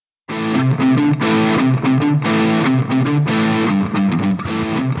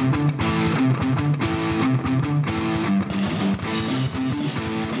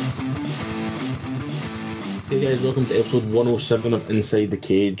welcome to episode 107 of Inside the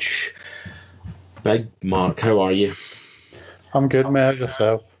Cage. Big Mark, how are you? I'm good, mate. How's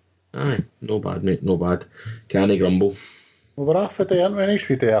yourself? Aye, no bad, mate, no bad. Can't grumble. Well, we're off a day, aren't we? Nice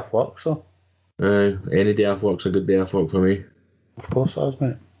wee day off work, so Aye, any day off work's a good day off work for me. of course it is,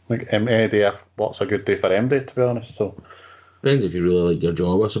 mate. Like any day off work's a good day for MD, to be honest. So Depends if you really like your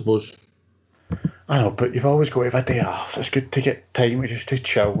job, I suppose. I know, but you've always got to have a day off. It's good to get time just to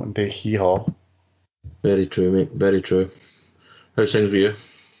chill and do hee-haw. Very true, mate, very true. How's things with you?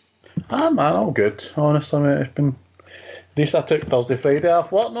 Man, all good. Honestly, mate, it's been. At least I took Thursday, Friday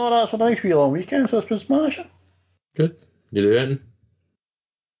off work. No, that's a nice wee long weekend, so it's been smashing. Good. You do anything?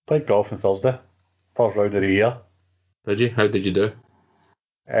 Played golf on Thursday. First round of the year. Did you? How did you do?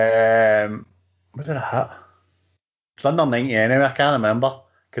 What did I hit? It was under 90 anyway, I can't remember.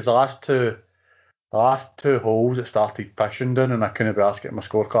 Because the last two holes it started pissing down and I couldn't be asked to get my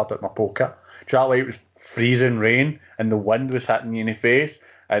scorecard out my pocket. Do you know, like, it was freezing rain and the wind was hitting you in the face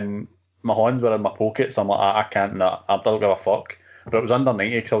and my hands were in my pockets. I'm like, I can't, nah, I don't give a fuck. But it was under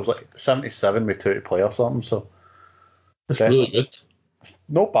 90 because I was like 77 with 2 to play or something, so. That's really good.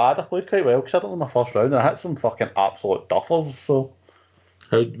 Not bad, I played quite well because I don't know my first round and I hit some fucking absolute duffers, so.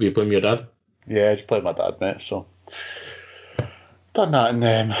 How did you play with your dad? Yeah, I just played my dad, mate, so. Done that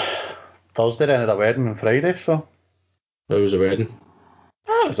and Thursday, then I had a wedding on Friday, so. How was the wedding?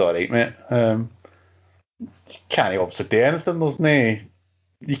 That was alright, mate. You can't obviously do anything, there's no.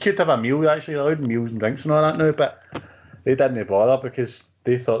 You could have a meal, actually, allowed meals and drinks and all that now, but they didn't bother because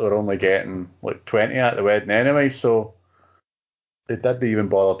they thought they were only getting like 20 at the wedding anyway, so they didn't even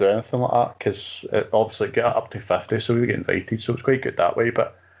bother doing anything like that because it obviously got up to 50, so we were getting invited, so it was quite good that way.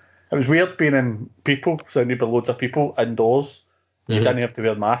 But it was weird being in people, so there'd be loads of people indoors. You didn't have to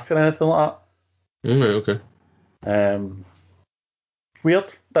wear masks or anything like Okay. that.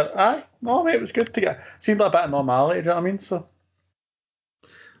 Weird, but no, mate, it was good to get. Seemed like a bit of normality, do you know what I mean? So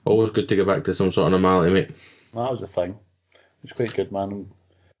Always good to get back to some sort of normality, mate. that was the thing. It was quite good, man.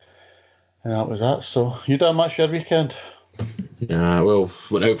 And that was that. So you done much your weekend? Yeah, well,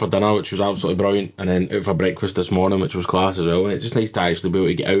 went out for dinner, which was absolutely brilliant, and then out for breakfast this morning, which was class as well. And it's just nice to actually be able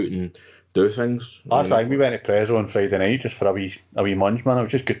to get out and do things. Last night we went to Prezzo on Friday night just for a wee munch, man. It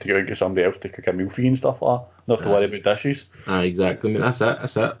was just good to go and get somebody else to cook a meal for you and stuff like that. Not have to worry about dishes. Exactly. I mean, that's it.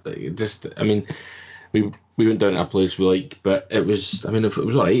 That's it. Just, I mean, we went down to a place we like, but it was. I mean, if it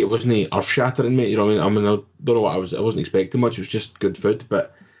was alright. It wasn't earth shattering, mate. You know what I mean? I don't know what I was. I wasn't expecting much. It was just good food,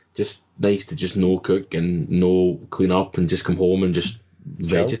 but just nice to just no cook and no clean up and just come home and just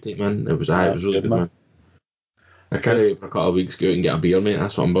vegetate, man. It was. It was really good, man. I can't wait for a couple of weeks to go out and get a beer, mate.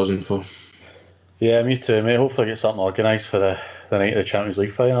 That's what I'm buzzing for. Yeah, me too, mate. Hopefully I get something organised for the night of the Champions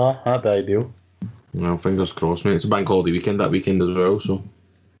League final. That'd be ideal. Well, fingers crossed, mate. It's a bank holiday weekend that weekend as well, so.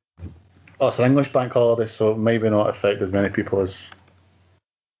 Oh, it's an English bank holiday, so it maybe not affect as many people as.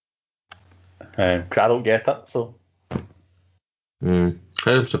 Because I don't get it, so. I'm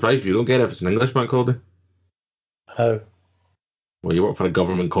surprised you don't get it if it's an English bank holiday. How? Well, you work for a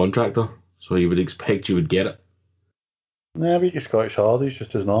government contractor, so you would expect you would get it. Yeah, we get Scottish holidays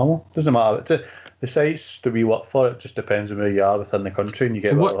just as normal. Doesn't matter. The sites that we work for, it just depends on where you are within the country and you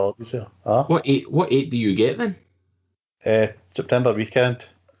get So what holidays here. What eight do you get then? September weekend.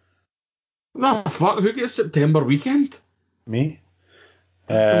 The fuck? Who gets September weekend? Me.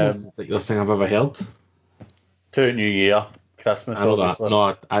 That's the most ridiculous thing I've ever heard. To New Year, Christmas. I know obviously. that.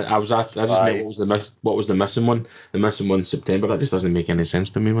 No, I was asked. I just meant what was the missing one? The missing one September. That just doesn't make any sense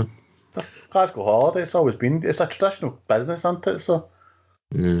to me, man. It's a Glasgow holiday. It's always been. It's a traditional business, isn't it? So.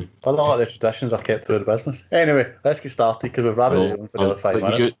 A lot of the traditions are kept through the business. Anyway, let's get started because we've rabbited on for another 5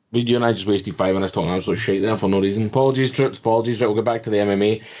 minutes. You and I just wasted 5 minutes talking absolute shit there for no reason. Apologies, Trips. Apologies. Right, we'll get back to the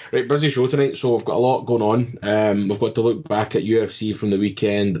MMA. Right, busy show tonight, so we've got a lot going on. We've got to look back at UFC from the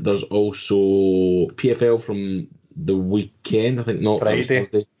weekend. There's also PFL from the weekend. I think not Friday.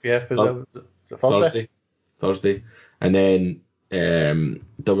 Thursday. PFL is Thursday. And then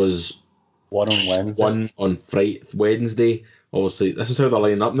there was one on Wednesday. One on Wednesday. Obviously, this is how they're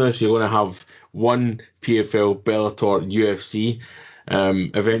lining up now. So you're going to have one PFL, Bellator, UFC.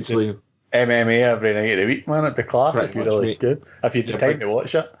 Eventually, MMA every night of the week, man. It'd be class if you really good. If you had the time to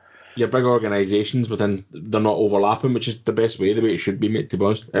watch it. Your big organisations within, they're not overlapping, which is the best way, the way it should be, mate, to be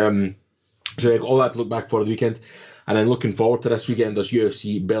honest. So all that to look back for the weekend. And then looking forward to this weekend, there's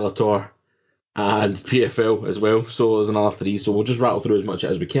UFC, Bellator, and PFL as well. So there's another 3. So we'll just rattle through as much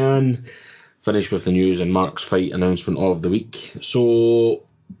as we can. Finish with the news and Mark's fight announcement of the week. So we'll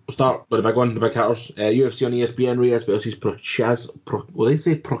start with the big one, the big hitters. UFC on ESPN, Reyes versus Prochazka,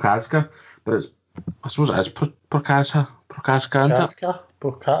 but I suppose it is Prochazka, isn't it?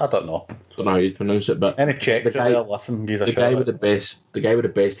 I don't know. Don't know how you'd pronounce it, but Any checks the out there, guy, listen, give a the shout guy out. with the guy with the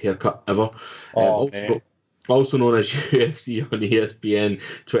best haircut ever. Oh, mate. Also known as UFC on ESPN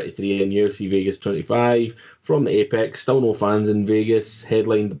 23 and UFC Vegas 25 from the Apex. Still no fans in Vegas.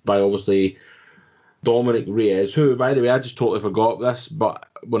 Headlined by obviously Dominic Reyes, who, by the way, I just totally forgot this, but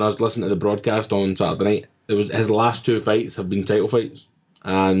when I was listening to the broadcast on Saturday night, it was his last two fights have been title fights,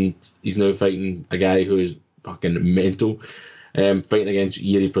 and he's now fighting a guy who is fucking mental, fighting against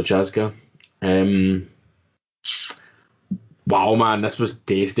Yuri Prochazka. Wow, man, this was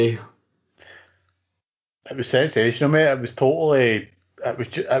tasty. It was sensational, mate. It was totally. It was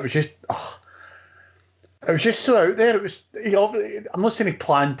just so out there. It was. I'm not saying he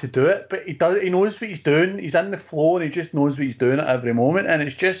planned to do it, but he does. He knows what he's doing. He's in the flow, and he just knows what he's doing at every moment. And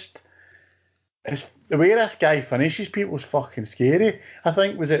it's just. It's the way this guy finishes people is fucking scary. I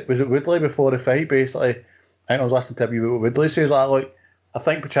think was it Woodley before the fight. Basically, I think I was listening to a wee bit what Woodley says. Like, look, I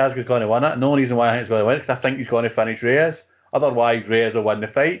think Prochazka's going to win it. No reason why I think he's going to win it because I think he's going to finish Reyes. Otherwise, Reyes will win the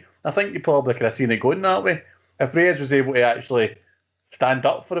fight. I think you probably could have seen it going that way. If Reyes was able to actually stand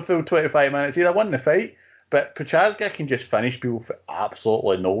up for a full 25 minutes, he'd have won the fight. But Prochazka can just finish people for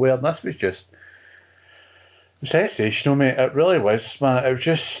absolutely nowhere. And this was just sensational, mate. It really was, man.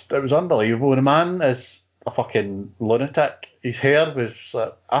 It was unbelievable. The man is a fucking lunatic. His hair was,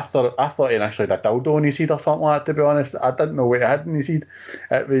 I thought he actually had a dildo in his head or something like that, to be honest. I didn't know what he had in his head.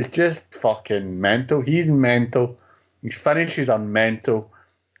 It was just fucking mental. He's mental. His finishes are mental.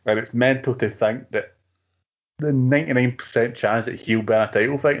 And it's mental to think that the 99% chance that he'll be in a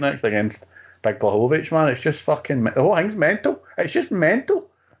title fight next against Big Blachowicz, man. It's just fucking, the whole thing's mental. It's just mental.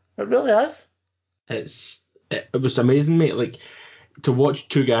 It really is. It was amazing, mate. Like, to watch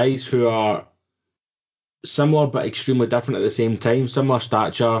two guys who are similar but extremely different at the same time. Similar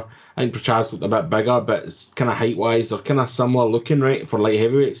stature. I think Prochazka looked a bit bigger, but it's kind of height wise, they're kind of similar looking, right, for light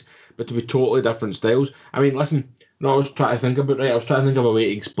heavyweights, but to be totally different styles. I mean, listen, I was trying to think about, right, I was trying to think of a way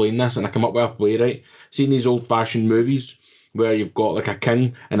to explain this, and I come up with a play, right? Seeing these old fashioned movies where you've got like a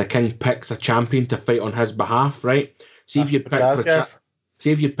king, and a king picks a champion to fight on his behalf, right? See if you pick Prochazka.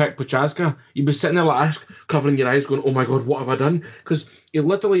 See if you pick Prochazka, you'd be sitting there like covering your eyes, going, "Oh my god, what have I done?" Because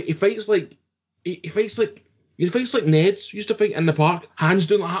he fights like Ned's used to fight in the park, hands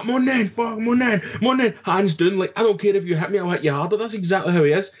down like that. Come on then, fuck, come on then, hands down. Like, I don't care if you hit me, I'll hit you harder. That's exactly how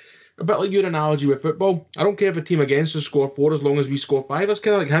he is. A bit like your analogy with football. I don't care if a team against us score 4 as long as we score 5. That's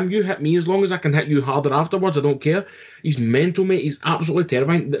kind of like him. You hit me as long as I can hit you harder afterwards. I don't care. He's mental, mate. He's absolutely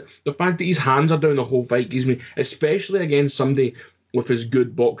terrifying. The fact that his hands are down the whole fight gives me, especially against somebody with as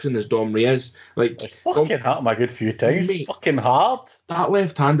good boxing as Dom Reyes. Like, fucking hit him a good few times. Mate, fucking hard. That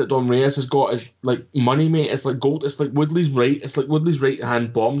left hand that Dom Reyes has got is like money, mate. It's like gold. It's like Woodley's right. It's like Woodley's right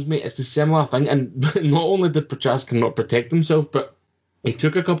hand bombs, mate. It's the similar thing. And not only did Prochazka not protect himself, but he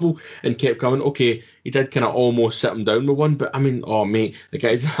took a couple and kept coming. Okay, he did kind of almost sit him down with one, but I mean, oh mate, the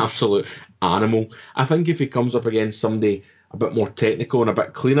guy's an absolute animal. I think if he comes up against somebody a bit more technical and a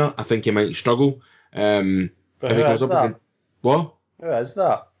bit cleaner, I think he might struggle. But if he comes up against what? Who is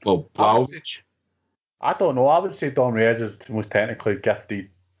that? Well, Blachowicz. I don't know. I would say Dom Reyes is the most technically gifted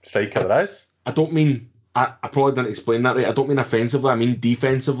striker there is. I don't mean. I probably didn't explain that right. I don't mean offensively. I mean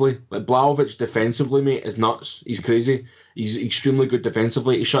defensively. Like, Blachowicz defensively, mate, is nuts. He's crazy. He's extremely good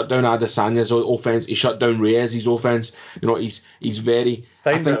defensively. He shut down Adesanya's offense. He shut down Reyes' offense. You know, he's very.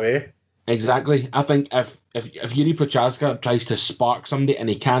 Finds a way. Exactly. I think if Yuri Prochazka tries to spark somebody and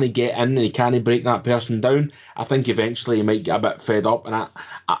he can't get in and he can't break that person down, I think eventually he might get a bit fed up. And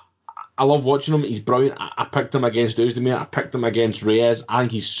I love watching him. He's brilliant. I picked him against Ozdemir. I picked him against Reyes. I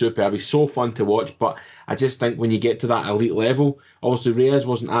think he's superb. He's so fun to watch. But I just think when you get to that elite level, obviously Reyes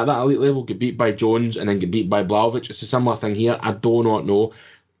wasn't at that elite level. Get beat by Jones and then get beat by Blachowicz. It's a similar thing here. I do not know.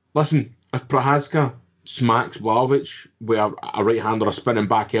 Listen, if Prochazka smacks Blachowicz with a right hand or a spinning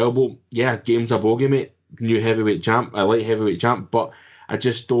back elbow, yeah, game's a bogey, mate. New heavyweight champ, a light heavyweight champ. But I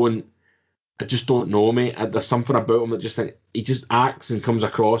just don't know, mate. There's something about him that just think he just acts and comes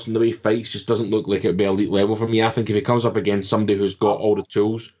across, and the way he fights just doesn't look like it would be elite level for me. I think if he comes up against somebody who's got all the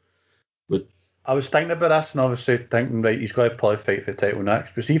tools, I was thinking about this and obviously thinking, right, he's got to probably fight for the title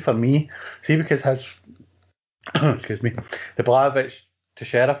next. But see, for me, because his excuse me, the Blachowicz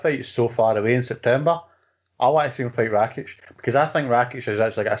Teixeira fight is so far away in September, I want to see him fight Rakic because I think Rakic has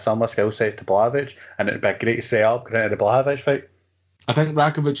actually got a similar skill set to Blachowicz, and it'd be a great setup going into the Blachowicz fight. I think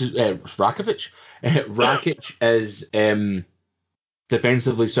Rakic is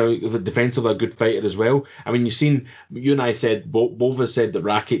defensively a good fighter as well. I mean, you and I said, both of us said that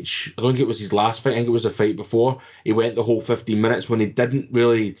Rakic, I don't think it was his last fight, I think it was the fight before, he went the whole 15 minutes when he didn't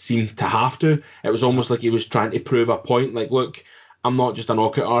really seem to have to. It was almost like he was trying to prove a point, like, look, I'm not just a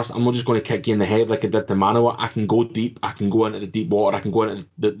knockout artist. I'm not just going to kick you in the head like I did to Manoa. I can go deep. I can go into the deep water. I can go into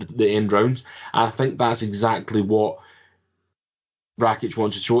the end rounds. And I think that's exactly what Rakic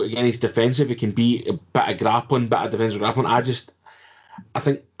wants to show. Again, he's defensive. He can be a bit of grappling, bit of defensive grappling. I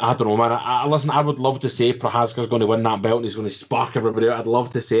think, I don't know, man. Listen, I would love to say Prohaska's going to win that belt and he's going to spark everybody out. I'd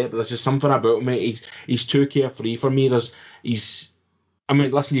love to say it, but there's just something about him, mate. He's too carefree for me. I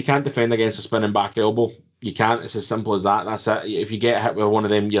mean, listen, you can't defend against a spinning back elbow. You can't. It's as simple as that. That's it. If you get hit with one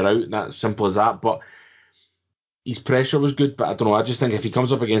of them, you're out. That's simple as that. But his pressure was good, but I don't know. I just think if he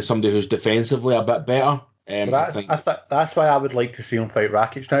comes up against somebody who's defensively a bit better, But I think, that's why I would like to see him fight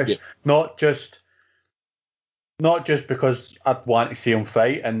Rakic now. yeah, Not just because I'd want to see him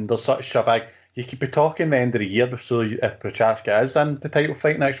fight, and there's such a big. You could be talking the end of the year before if Prochaska is in the title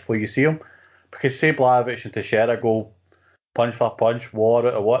fight next before you see him, because say Blachowicz and Teixeira go punch for punch, war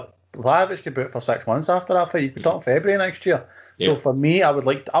out or what, Blachowicz could be out for 6 months after that fight. You could be talking February next year. yeah. So for me, I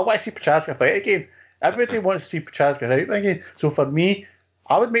want to see Prochaska fight again. Everybody wants to see Prochaska fight again. So for me,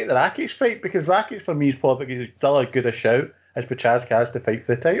 I would make the Rakic fight because Rakic for me is probably still as good a shout as Prochaska has to fight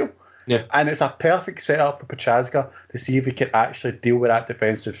for the title. Yeah. And it's a perfect setup for Prochaska to see if he can actually deal with that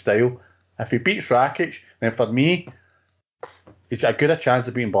defensive style. If he beats Rakic, then for me, he's got a good a chance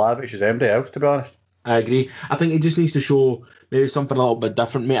of beating Blachowicz as anybody else, to be honest. I agree. I think he just needs to show maybe something a little bit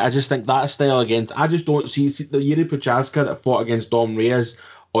different, mate. I just think that style against. I just don't see the Yuri Prochaska that fought against Dom Reyes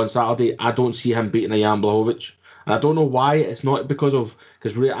on Saturday. I don't see him beating a Jan Blachowicz, and I don't know why. It's not because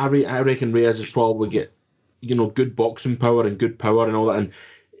I reckon Reyes has probably get good boxing power and good power and all that, and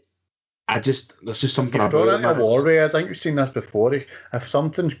there's just something He's about drawn it, into a man. war Reyes. I think you've seen this before. If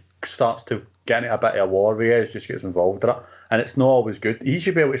something starts to get into a bit of a war Reyes just gets involved in it, and it's not always good. He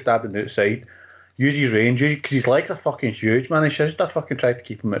should be able to stab on the outside, use his range, because his legs are fucking huge, man. He should have fucking tried to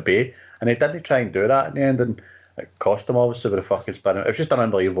keep him at bay, and he didn't try and do that in the end, and it cost him obviously with the fucking spinning. It was just an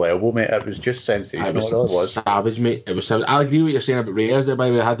unbelievable elbow, mate. It was just sensational. It was It really was. savage, mate. It was savage. I agree with what you're saying about Reyes there, by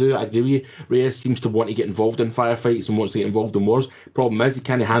the way. I do. I agree with you. Reyes seems to want to get involved in firefights and wants to get involved in wars. Problem is, he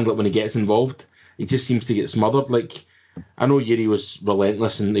can't handle it when he gets involved. He just seems to get smothered. Like, I know Yuri was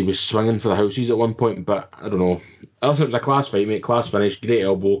relentless and he was swinging for the houses at one point, but I don't know. Listen, it was a class fight, mate. Class finish, great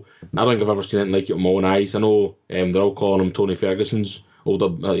elbow. I don't think I've ever seen anything like it with my own eyes. I know they're all calling him Tony Ferguson's older,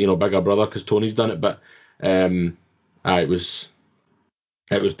 bigger brother because Tony's done it, but it was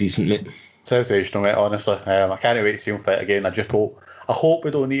decent, mate. Sensational, mate, honestly. I can't wait to see him fight again. I hope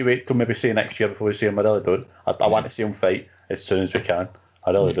we don't need to wait till maybe say next year before we see him. I really don't. I want to see him fight as soon as we can.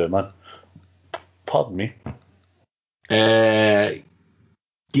 I really do, man. Pardon me. Giga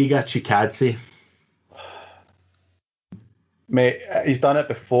Chikadze. Mate, he's done it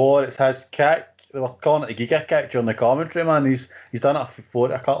before. It's his kick. They were calling it a Giga kick during the commentary, man. He's done it before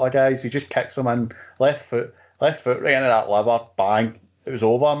to a couple of guys. He just kicks them in left foot right into that liver, bang. It was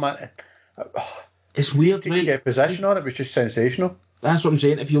over, man. It's weird, to right? get position on it was just sensational. That's what I'm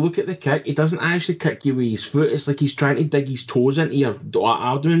saying. If you look at the kick, he doesn't actually kick you with his foot. It's like he's trying to dig his toes into your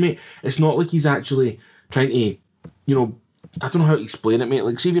abdomen, mate. It's not like he's actually trying to, I don't know how to explain it, mate.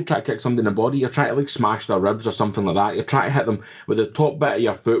 Like, see if you try to kick somebody in the body, you're trying to, like, smash their ribs or something like that. You're trying to hit them with the top bit of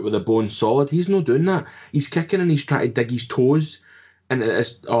your foot with the bone solid. He's not doing that. He's kicking and he's trying to dig his toes. And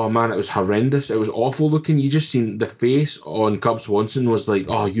oh man, it was horrendous. It was awful looking. You just seen the face on Cub Swanson was like,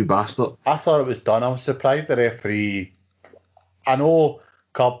 oh, you bastard. I thought it was done. I was surprised the referee. I know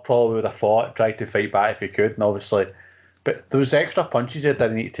Cub probably would have fought, tried to fight back if he could, and obviously, but there was extra punches he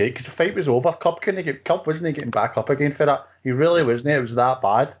didn't need to take because the fight was over. Cub wasn't getting back up again for that. He really wasn't. It was that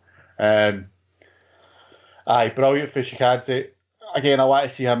bad. Brilliant for Shikadze. Again, I want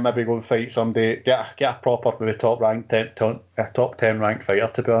to see him maybe go and fight somebody, get a proper maybe top 10 ranked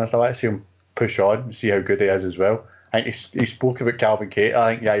fighter. To be honest, I want to see him push on and see how good he is as well. I think he spoke about Calvin Cater.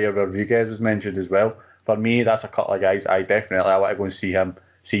 I think Yair Rodriguez was mentioned as well. For me, that's a couple of guys I want to go and see him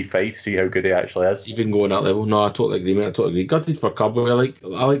fight, see how good he actually is. Even going that level, no, I totally agree, mate. I totally agree. Gutted for Cub. I like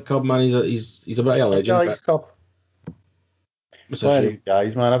Cub, man. He's a bit of a legend. I like Cub. It's a shame.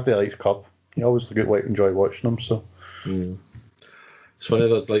 Guys, man, everybody likes Cub. You always enjoy watching them. So. It's funny,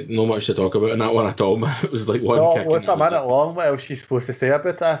 there's like no much to talk about in that one at all, man. It was like one kick. What's a minute long? What else is she supposed to say about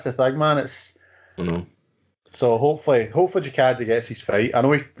it? That's the thing, man. I know. So hopefully Jakadze gets his fight. I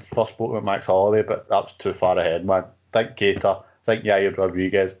know he first spoke about Max Holloway, but that was too far ahead, man. Think Gator, think Yair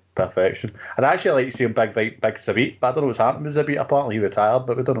Rodriguez, perfection. I'd actually like to see him big Zabit, but I don't know what's happened with Zabit. Apparently he retired,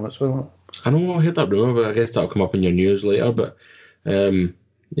 but we don't know what's going on. I know, I heard that rumour, but I guess that'll come up in your news later. But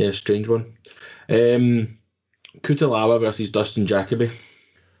yeah, strange one. Kutalawa versus Dustin Jacoby.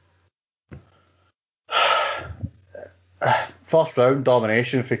 First round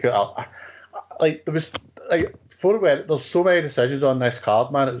domination for Kutalawa. There was there's so many decisions on this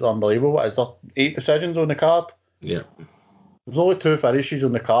card, man. It's unbelievable. What is there? 8 decisions on the card. Yeah. There's only 2 finishes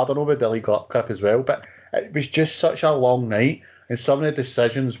on the card. I know with the League Cup as well, but it was just such a long night, and some of the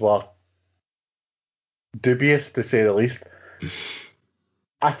decisions were dubious, to say the least.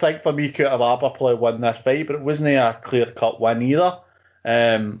 I think for me, Cutelaba probably won this fight, but it wasn't a clear-cut win either.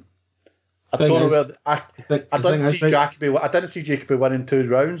 I don't know where I didn't see Jacoby winning 2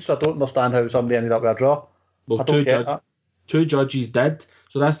 rounds, so I don't understand how somebody ended up with a draw. Well, 2 judges did.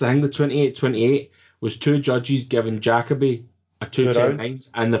 So that's the thing. The 28-28 was 2 judges giving Jacoby a 2-10-9,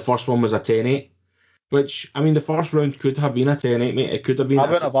 and the first one was a 10-8. Which, I mean, the first round could have been a 10-8, mate. It could have been. I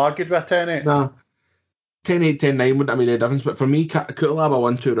wouldn't have argued with 10-8. Nah. 10-8, 10-9 wouldn't have made a difference, but for me, Cutelaba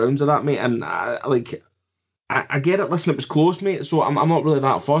won 2 rounds of that, mate, and I get it. Listen, it was close, mate, so I'm not really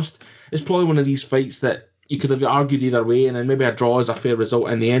that fussed. It's probably one of these fights that you could have argued either way, and then maybe a draw is a fair result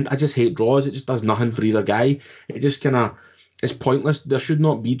in the end. I just hate draws. It just does nothing for either guy. It just it's pointless. There should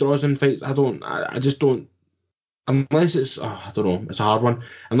not be draws in fights. I just don't, unless it's, I don't know, it's a hard one.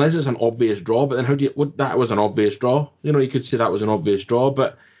 Unless it's an obvious draw, but then that was an obvious draw. You know, you could say that was an obvious draw,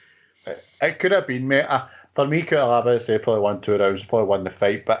 but it could have been, mate. For me, Cutelaba, say probably won 2 rounds, probably won the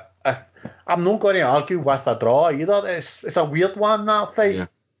fight. But I'm not going to argue with a draw either. It's a weird one, that fight. Yeah.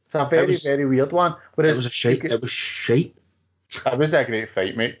 It's a very, very weird one. Whereas it was shite. It was shite. It wasn't a great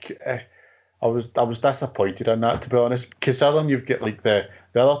fight, mate. I was disappointed in that, to be honest. Considering you've got like the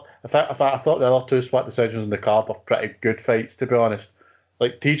other. I thought the other 2 split decisions on the card were pretty good fights, to be honest.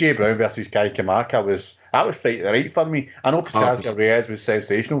 Like TJ Brown versus Kai Kamaka was fighting right for me. I know Prochazka Reyes was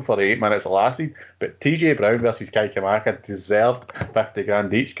sensational for the 8 minutes it lasted, but TJ Brown versus Kai Kamaka deserved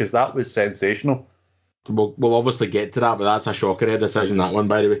 $50,000 each because that was sensational. We'll obviously get to that, but that's a shocker decision, that one,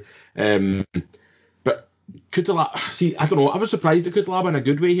 by the way. But Cutelaba, see, I don't know. I was surprised at Cutelaba in a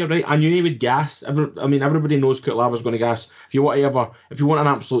good way here, right? I knew he would gas. Everybody knows Cutelaba's going to gas. If you want an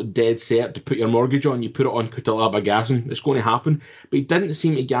absolute dead cert to put your mortgage on, you put it on Cutelaba gassing. It's going to happen. But he didn't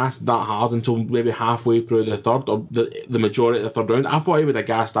seem to gas that hard until maybe halfway through the third, or the majority of the third round. I thought he would have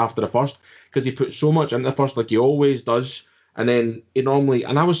gassed after the first because he put so much into the first, like he always does. And then he normally,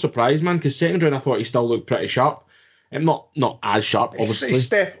 and I was surprised, man, because second round I thought he still looked pretty sharp. Not as sharp, obviously. He's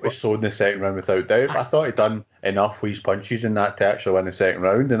definitely sold in the second round without doubt. But I thought he'd done enough with his punches in that to actually win the second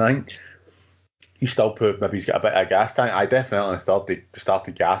round. And I think he still proved maybe he's got a bit of a gas tank. I definitely thought he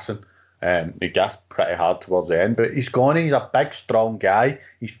started gassing. He gassed pretty hard towards the end. But he's a big, strong guy.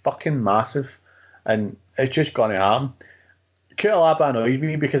 He's fucking massive. And it's just going to happen. Cutelaba annoys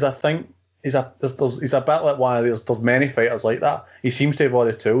me because I think he's a bit like one of these. There's many fighters like that. He seems to have all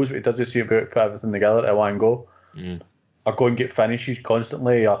the tools, but he doesn't seem to put everything together at one go. Or go and get finishes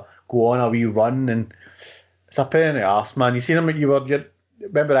constantly, or go on a wee run, and it's a pain in the arse, man. You seen him?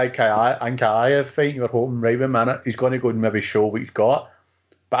 Remember Ankalaev fight? You were hoping, right, wait a minute, he's going to go and maybe show what he's got.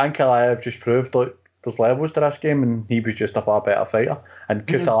 But Ankalaev just proved like there's levels to this game, and he was just a far better fighter. And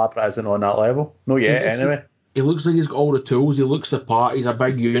Cutelaba isn't on that level, not yet, anyway. He looks like he's got all the tools. He looks the part. He's a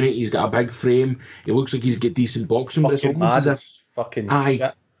big unit. He's got a big frame. He looks like he's got decent boxing. Fucking but it's almost mad. as if Fucking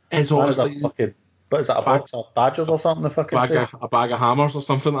shit. It's almost like fucking. But is that a box of badgers or something? A bag of hammers or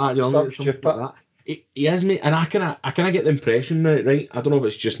something like that. You know, something like that. He is, mate, and I kind of get the impression now, right? I don't know if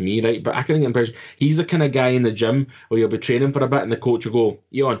it's just me, right? But I kind of get the impression he's the kind of guy in the gym where you'll be training for a bit, and the coach will go,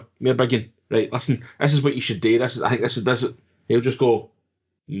 "Ewan, you're biggin, right? Listen, this is what you should do. This is." He'll just go,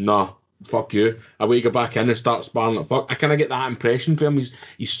 "Nah, fuck you." Away you go back in and start sparring like fuck. I kind of get that impression from him.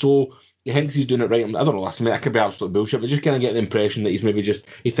 He's so. He thinks he's doing it right. I don't know, listen, mate, that could be absolute bullshit, but just kind of get the impression that he's maybe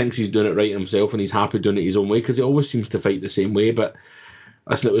he thinks he's doing it right himself and he's happy doing it his own way because he always seems to fight the same way. But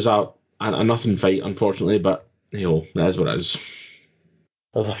listen, it was a nothing fight, unfortunately, but you know, that is what it is.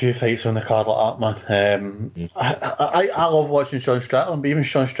 There's a few fights on the card like that, man. I love watching Sean Strickland, but even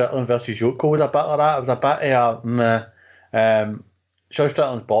Sean Strickland versus Yoko was a bit like that. It was a bit of Sean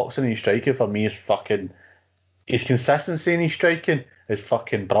Strickland's boxing and his striking for me is fucking. His consistency in his striking is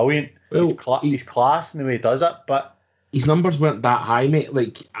fucking brilliant. Well, he's class in the way he does it, but his numbers weren't that high, mate.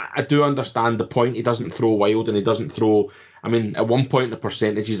 Like, I do understand the point. He doesn't throw wild, and he doesn't throw. I mean, at one point the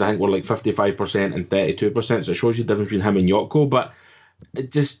percentages I think were like 55% and 32%, so it shows you the difference between him and Yoko. But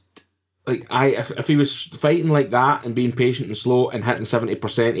it just like if he was fighting like that and being patient and slow and hitting 70%,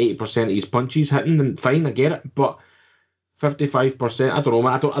 80% of his punches hitting, then fine, I get it. But 55%, I don't know,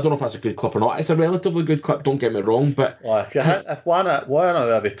 man. I don't know if that's a good clip or not. It's a relatively good clip, don't get me wrong, but if one out of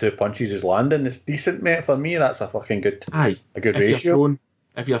every 2 punches is landing, it's decent, mate. For me, that's a fucking good ratio.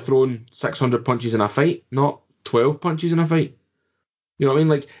 If you're throwing 600 punches in a fight, not 12 punches in a fight, You know what I mean?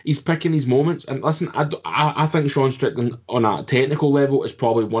 Like, he's picking his moments. And listen, I think Sean Strickland on a technical level is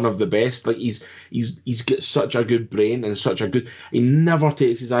probably one of the best. Like, he's got such a good brain and such a good. He never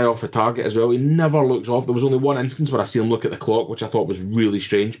takes his eye off the target as well. He never looks off. There was only one instance where I see him look at the clock, which I thought was really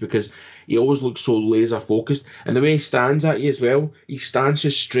strange because he always looks so laser focused. And the way he stands at you as well, he stands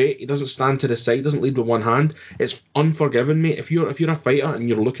just straight. He doesn't stand to the side. Doesn't lead with one hand. It's unforgiving, mate. If you're a fighter and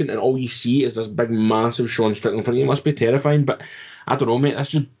you're looking and all you see is this big, massive Sean Strickland in front of you, it must be terrifying. But I don't know, mate.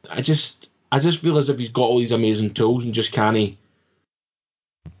 I just feel as if he's got all these amazing tools and just can't.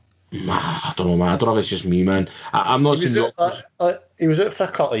 I don't know, man. I don't know if it's just me, man. I'm not saying he was out for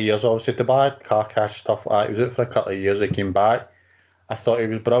a couple of years, obviously, the bad car crash stuff like that. He was out for a couple of years. He came back. I thought he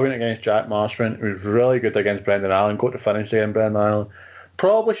was brilliant against Jack Marshman. He was really good against Brendan Allen. Got to finish against Brendan Allen.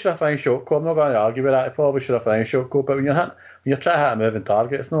 Probably should have finished Shotco. I'm not going to argue with that. He probably should have finished Shotco. But when you're trying to hit a moving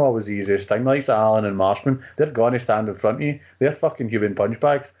target, it's not always the easiest thing. Like Allen and Marshman, they're going to stand in front of you. They're fucking human punch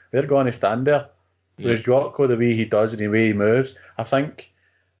bags. They're going to stand there. Whereas Jotko, the way he does and the way he moves, I thought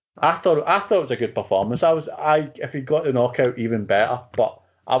it was a good performance. If he got the knockout, even better. But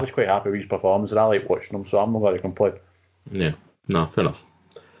I was quite happy with his performance, and I like watching him, so I'm not going to complain. Yeah, no, fair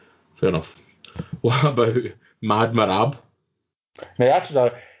enough. What about Mad Marab? Now,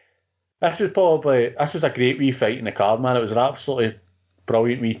 this was a great wee fight in the card, man. It was an absolutely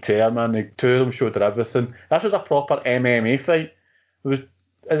brilliant wee tear, man. The two of them showed everything. This was a proper MMA fight. It was,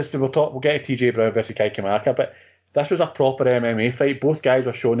 as we'll get to TJ Brown versus Kai Kamaka, but this was a proper MMA fight. Both guys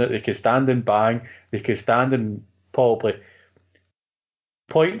were showing that they could stand and bang. They could stand and probably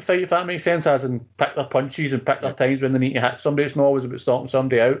point fight, if that makes sense, as in pick their punches and pick their times when they need to hit somebody. It's not always about stopping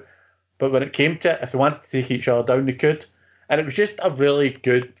somebody out. But when it came to it, if they wanted to take each other down, they could. And it was just a really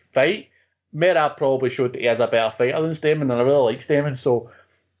good fight. Merab probably showed that he is a better fighter than Stamen, and I really like Stamen, so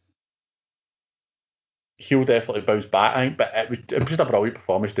he'll definitely bounce back, I think. But it was just a brilliant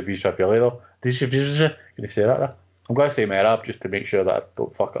performance to Visha Billy, though. Can you say that there? I'm going to say Merab just to make sure that I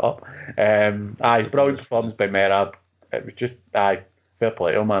don't fuck it up. Brilliant performance by Merab. It was just, fair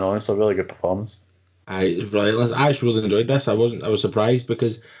play to him, man, honestly, really good performance. It was relentless. I actually really enjoyed this. I was surprised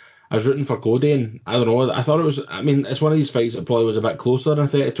because I was rooting for Cody, and I don't know. I thought it was. I mean, it's one of these fights that probably was a bit closer than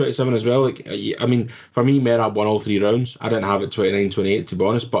 30-27 as well. Like, I mean, for me, Merab won all 3 rounds. I didn't have it 29-28 to be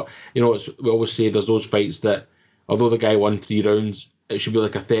honest. But you know, we always say there's those fights that, although the guy won 3 rounds, it should be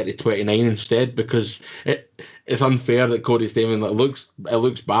like a 30-29 instead because it's unfair that Cody Stamen it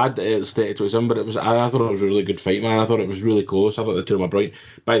looks bad that it's 30-27, but I thought it was a really good fight, man. I thought it was really close. I thought the two of them were brilliant.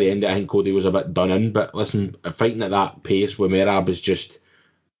 By the end, I think Cody was a bit done in. But listen, fighting at that pace with Merab is just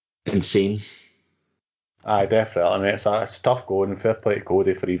insane. Aye, definitely, mate. It's tough going, and fair play to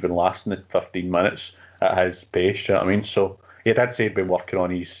Cody for even lasting the 15 minutes at his pace, do you know what I mean? So, he did say he'd been working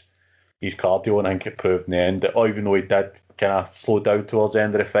on his cardio, and I think it proved in the end that even though he did kind of slow down towards the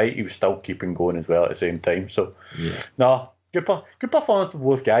end of the fight, he was still keeping going as well at the same time. So, no, good performance for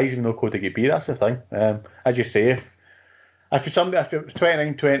both guys, even though Cody got beat, that's the thing. As you say, if it was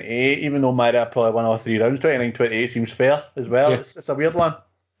 29-28, even though Myra probably won all 3 rounds, 29-28 seems fair as well. Yeah. It's a weird one.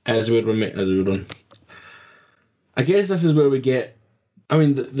 It is a weird one, mate. It is a weird one. I guess this is where we get. I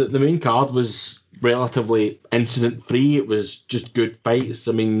mean, the main card was relatively incident free. It was just good fights.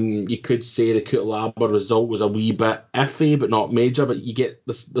 I mean, you could say the Cutelaba result was a wee bit iffy, but not major. But you get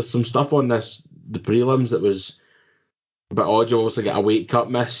there's some stuff on the prelims that was a bit odd. You obviously get a weight cut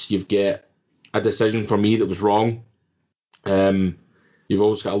miss. You've got a decision for me that was wrong. You've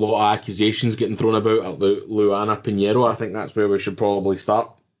also got a lot of accusations getting thrown about at Luana Pinheiro. I think that's where we should probably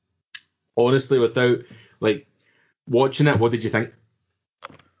start. Honestly, without watching it, what did you think?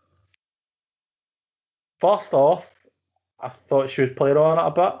 First off, I thought she was playing on it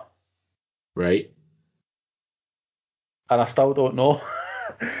a bit. Right. And I still don't know.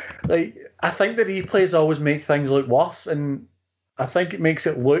 I think the replays always make things look worse, and I think it makes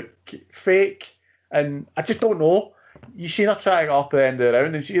it look fake, and I just don't know. You seen her trying up at the end of the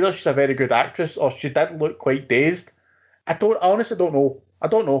round, and either she's a very good actress, or she did look quite dazed. I honestly don't know. I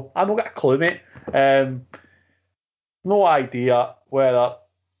don't know. I don't got a clue, mate. No idea whether...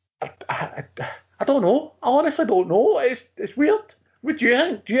 I don't know. I honestly don't know. It's weird. What do you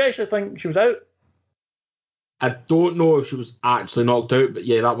think? Do you actually think she was out? I don't know if she was actually knocked out, but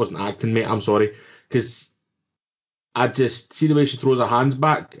yeah, that wasn't acting, mate. I'm sorry. Because I just see the way she throws her hands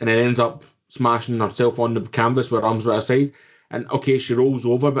back and then ends up smashing herself on the canvas with her arms by her side. And okay, she rolls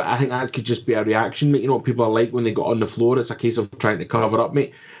over, but I think that could just be a reaction, mate. You know what people are like when they got on the floor? It's a case of trying to cover up,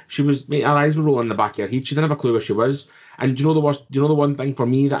 mate. Her eyes were rolling in the back of her head. She didn't have a clue where she was. And do you know the worst? Do you know the one thing for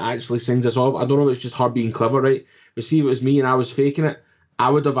me that actually sings us off? I don't know if it's just her being clever, right? But see, if it was me and I was faking it, I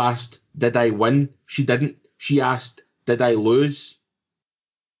would have asked, "Did I win?" She didn't. She asked, "Did I lose?"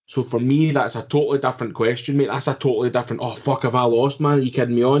 So for me, that's a totally different question, mate. That's a totally different. Oh fuck, have I lost, man? Are you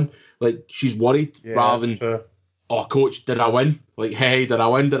kidding me on? Like she's worried rather than. True. Oh, coach, did I win? Like, hey, did I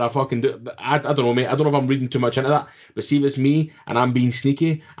win? Did I fucking do? I don't know, mate. I don't know if I'm reading too much into that. But see, if it's me and I'm being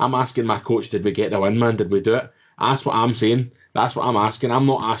sneaky, I'm asking my coach, did we get the win, man? Did we do it? That's what I'm saying. That's what I'm asking. I'm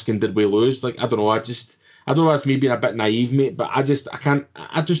not asking, did we lose? Like, I don't know. I don't know. That's me being a bit naive, mate. But I can't.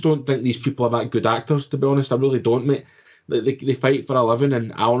 I just don't think these people are that good actors. To be honest, I really don't, mate. They fight for a living,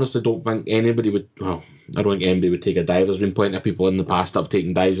 and I honestly don't think anybody would. Well, I don't think anybody would take a dive. There's been plenty of people in the past that have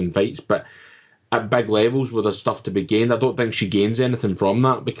taken dives in fights, but at big levels where there's stuff to be gained, I don't think she gains anything from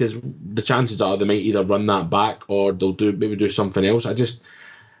that because the chances are they might either run that back or they'll maybe do something else. I just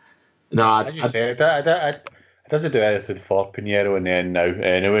no. As you said, it doesn't do anything for Pinheiro in the end now.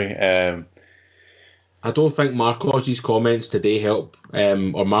 Anyway, I don't think Marcos's comments today help,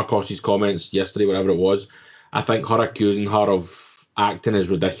 or Marcos's comments yesterday, whatever it was. I think her accusing her of acting is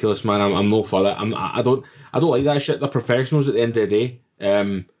ridiculous, man. I'm no for that. I don't like that shit. They're professionals at the end of the day.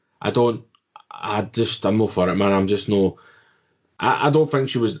 I'm no for it, man. I'm just no. I don't think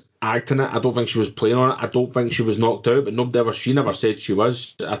she was acting it. I don't think she was playing on it. I don't think she was knocked out, but she never said she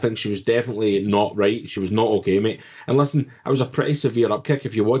was. I think she was definitely not right. She was not okay, mate. And listen, it was a pretty severe upkick.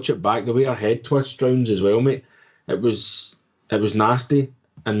 If you watch it back, the way her head twists rounds as well, mate, it was nasty.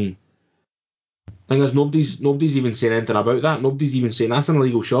 And the thing is, nobody's even saying anything about that. Nobody's even saying that's an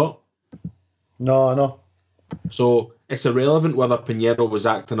illegal shot. no. So it's irrelevant whether Pinheiro was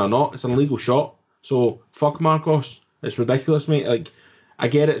acting or not. It's an illegal shot. So fuck Marcos. It's ridiculous, mate. Like I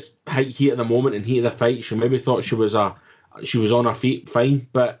get it's heat at the moment and heat of the fight. She maybe thought she was on her feet, fine,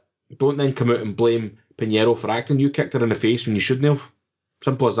 but don't then come out and blame Pinheiro for acting. You kicked her in the face when you shouldn't have.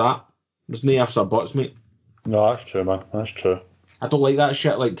 Simple as that. There's no ifs or buts, mate. No, that's true, man. That's true. I don't like that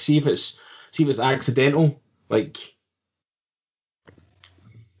shit. Like see if it's accidental. Like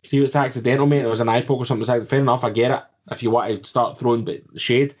see if it's accidental, mate. It was an eye poke or something. It's like, fair enough, I get it. If you want to start throwing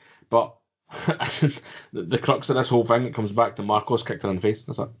shade, but the crux of this whole thing, it comes back to Marcos kicked her in the face.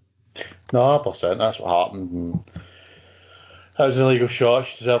 That's it. No, 100%. That's what happened. And that was an illegal shot.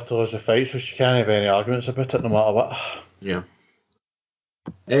 She deserved to lose the fight, so she can't have any arguments about it, no matter what. Yeah.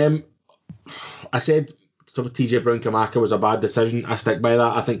 I said TJ Brown Kamaka was a bad decision. I stick by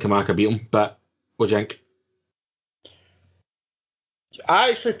that. I think Kamaka beat him, but what do you think?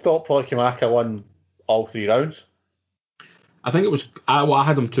 I actually thought probably Kamaka won all 3 rounds. I think it was. I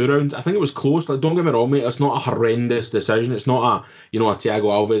had him 2 rounds. I think it was close. Like, don't get me wrong, mate. It's not a horrendous decision. It's not a Thiago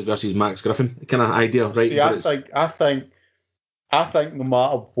Alves versus Max Griffin kind of idea, right? See, I think no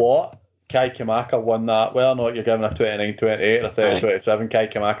matter what, Kai Kamaka won that. Well, no, you're giving a 29-28 or 30-27. Kai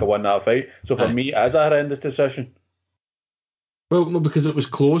Kamaka won that fight. So for me, it is a horrendous decision. Well, no, because it was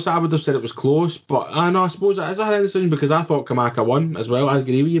close. I would have said it was close, but I suppose it is a horrendous decision because I thought Kamaka won as well. I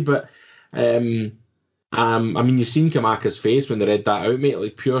agree with you, but I mean, you've seen Kamaka's face when they read that out, mate.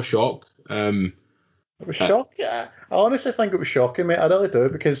 Like pure shock. It was shocking. Yeah, I honestly think it was shocking, mate. I really do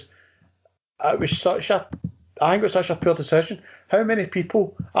because it was I think it was such a poor decision. How many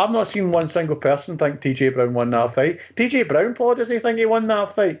people? I've not seen one single person think TJ Brown won that fight. TJ Brown probably doesn't think he won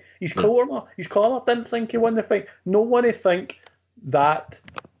that fight. His corner didn't think he won the fight. No one think that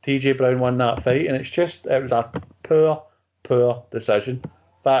TJ Brown won that fight, and it was a poor decision.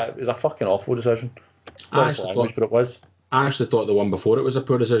 That was a fucking awful decision. I actually thought the one before it was a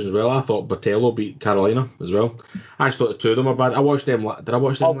poor decision as well. I thought Botello beat Carolina as well. I actually thought the 2 of them were bad. I watched them. Did I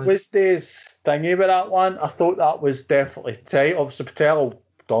watch them? Was this thingy with that one? I thought that was definitely tight. Obviously, Botello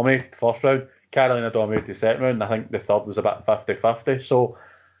dominated the first round. Carolina dominated the second round. And I think the third was about 50-50. So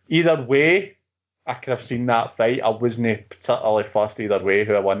either way, I could have seen that fight. I wasn't particularly fussed either way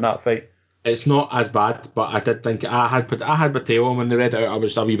who won that fight. It's not as bad, but I did think I had Botello when they read it out. I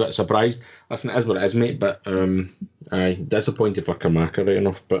was a wee bit surprised. Listen, it is what it is, mate. But disappointed for Kamaka, right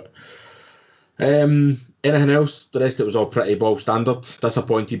enough. But anything else? The rest of it was all pretty ball standard.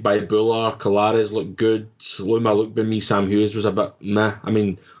 Disappointed by Buller. Colares looked good. Luma looked by me. Sam Hughes was a bit meh. I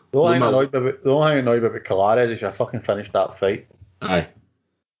mean, the only thing annoyed about Colares is you fucking finished that fight. Aye.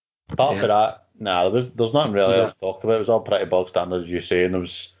 Apart from that, there's nothing really else to talk about. It was all pretty bog standard, as you say, and there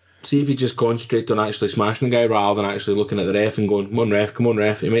was. See if he just concentrated on actually smashing the guy rather than actually looking at the ref and going, come on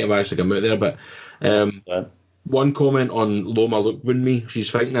ref. He might have actually come out there, but one comment on Loma Lookboonmee,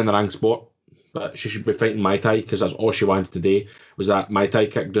 she's fighting in the ranked sport, but she should be fighting Muay Thai because that's all she wanted today was that Muay Thai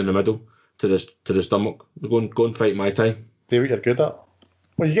kick down the middle to the stomach. Go and fight Muay Thai. Do what you're good at.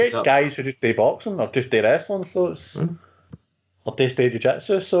 Well, you get guys who just do boxing or just do wrestling, so it's or just do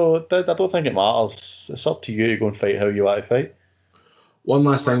jiu-jitsu, so I don't think it matters. It's up to you to go and fight how you want to fight. One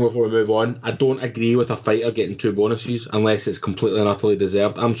last thing before we move on. I don't agree with a fighter getting 2 bonuses unless it's completely and utterly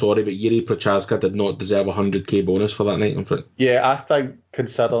deserved. I'm sorry, but Yuri Prochazka did not deserve a 100k bonus for that night in front. Yeah, I think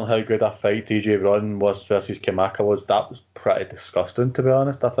considering how good a fight TJ Brown was versus Kamaka was, that was pretty disgusting, to be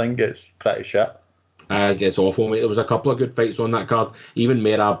honest. I think it's pretty shit. It's awful, mate. There was a couple of good fights on that card. Even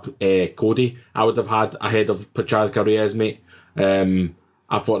Merab Cody, I would have had ahead of Prochazka Reyes, mate.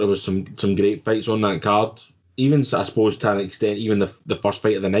 I thought there was some great fights on that card. Even, I suppose, to an extent, even the first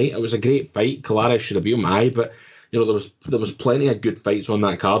fight of the night, it was a great fight. Kalaris should have beat him, but there was plenty of good fights on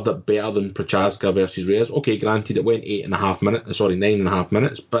that card that better than Prochazka versus Reyes. Okay, granted, it went 9.5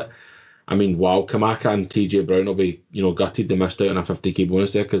 minutes, but I mean, wow, Kamaka and TJ Brown will be, gutted they missed out on a 50k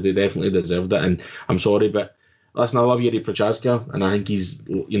bonus there because they definitely deserved it. And I'm sorry, but listen, I love Yuri Prochazka, and I think he's,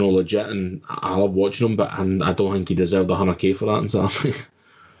 legit, and I love watching him, but I don't think he deserved 100k for that. And so,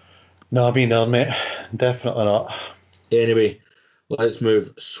 no, I mean, no, mate, definitely not. Anyway, let's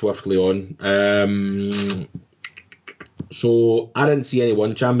move swiftly on. So I didn't see any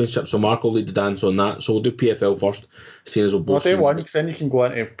one championship, so Mark will lead the dance on that. So we'll do PFL first. Seeing as we'll both do one, then you can go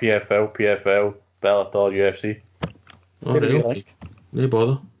into PFL, Bellator, UFC. Oh, really? Like. No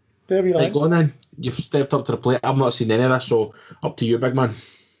bother. There we go on then. You've stepped up to the plate. I've not seen any of this, so up to you, big man.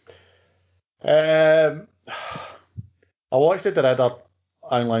 I watched the Redder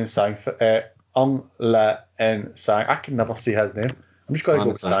Online Sang. Ung La En Sang. I can never see his name. I'm just going to go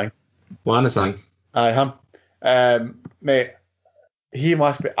with Sang. Lana Sang. I him. Mate, he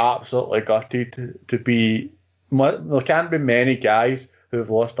must be absolutely gutted to be. There can't be many guys who've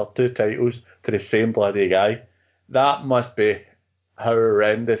lost their 2 titles to the same bloody guy. That must be a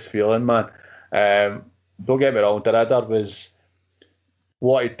horrendous feeling, man. Don't get me wrong, the Redder was.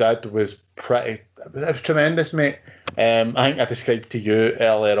 What he did was pretty. It was tremendous, mate. I think I described to you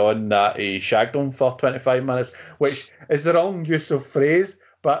earlier on that he shagged him for 25 minutes, which is the wrong use of phrase,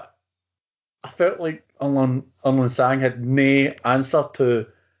 but I felt like Erlen Sang had no answer to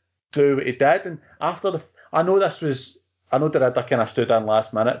do what he did. And after I know the Redder kind of stood in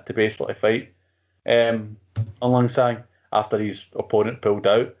last minute to basically fight Erlen Sang after his opponent pulled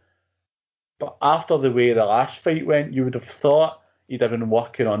out. But after the way the last fight went, you would have thought he'd have been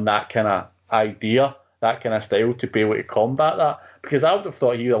working on that kind of idea, that kind of style to be able to combat that. Because I would have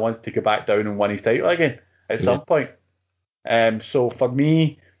thought he would have wanted to go back down and win his title again at some point. So for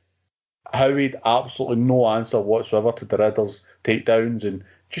me, Howard absolutely no answer whatsoever to the Ridder's takedowns and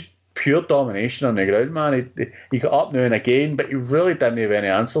just pure domination on the ground, man. He got up now and again, but he really didn't have any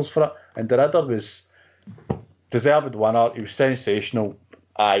answers for it. And the Ridder was deserved winner. He was sensational.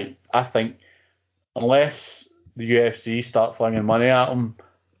 I think unless the UFC start flinging money at him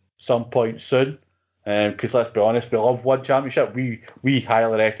some point soon, because let's be honest, we love One Championship. We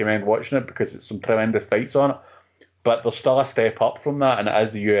highly recommend watching it because it's some tremendous fights on it. But there's still a step up from that, and it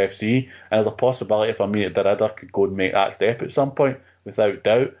is the UFC. And there's a possibility for me that the Ridder could go and make that step at some point, without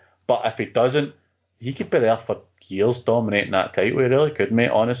doubt. But if he doesn't, he could be there for years dominating that title. He really could,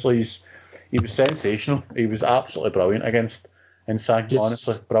 mate. Honestly, he was sensational. He was absolutely brilliant against Insang.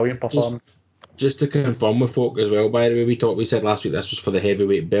 Honestly, brilliant performance. Just to confirm with folk as well, by the way, we said last week this was for the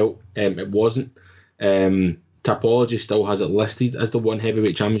heavyweight belt. It wasn't. Tapology still has it listed as the one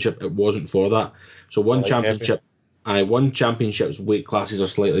heavyweight championship. It wasn't for that. So one championship. One championship's weight classes are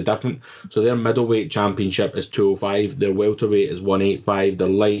slightly different. So their middleweight championship is 205, their welterweight is 185, their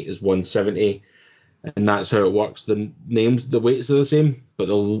light is 170, and that's how it works. The weights are the same, but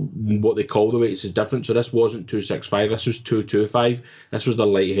what they call the weights is different. So this wasn't 265, this was 225. This was the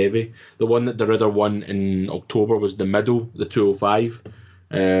light heavy. The one that the Ridder won in October was the middle, the 205,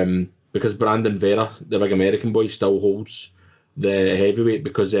 because Brandon Vera, the big American boy, still holds the heavyweight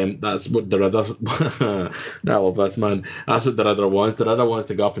because that's what the Ridder. I love this, man. That's what the Ridder wants. The Ridder wants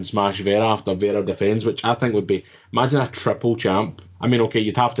to go up and smash Vera after Vera defends, which I think would be. Imagine a triple champ. I mean, okay,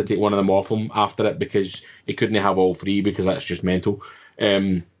 you'd have to take one of them off him after it because he couldn't have all 3 because that's just mental.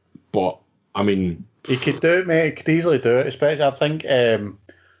 But I mean, he could do it, mate. He could easily do it. Especially, I think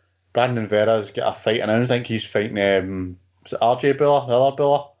Brandon Vera's got a fight, and I don't think he's fighting. Was it RJ Buller, the other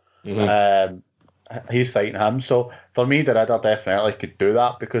Buller? Mm-hmm. He's fighting him. So for me, the Ridder definitely could do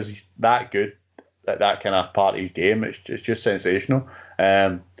that because he's that good at that kind of part of his game. It's just sensational.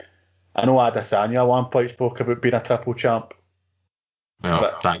 I know Adesanya at one point spoke about being a triple champ.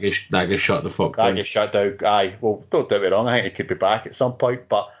 Yeah, that gets shut the fuck down. That gets shut down. Aye, well, don't get me wrong. I think he could be back at some point,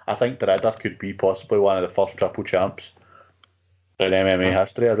 but I think the Ridder could be possibly one of the first triple champs in MMA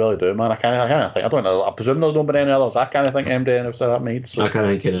history. I really do, man. I can't think. I don't know. I presume there's not been any others. I can't think MD have said that made. So. I can't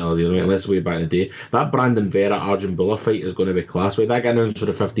think any others either. Let's way back in the day. That Brandon Vera Arjun Buller fight is going to be class. Wait, that get announced for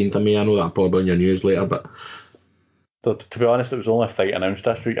the 15th of May. I know that'll probably be on your news later, but So, to be honest, it was only a fight announced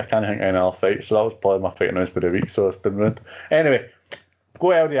this week. I can't think of any other fight, so that was probably my fight announced for the week, so it's been ruined. Anyway,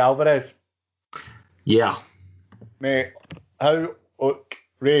 go Eddie Alvarez. Yeah. Mate, how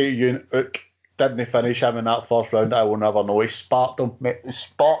Ray Yoon didn't finish him in that first round, I will never know. He sparked him, mate. He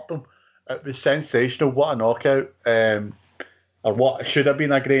sparked him. It was sensational. What a knockout. Or what should have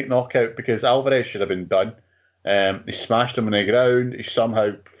been a great knockout, because Alvarez should have been done. He smashed him on the ground. He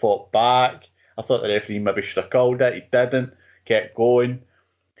somehow fought back. I thought the referee maybe should have called it. He didn't. Kept going.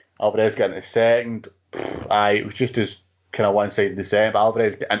 Alvarez got into the second. It was just as kind of one-sided in the second. But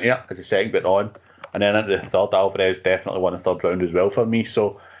Alvarez got into it as the second went on. And then into the third, Alvarez definitely won the third round as well for me.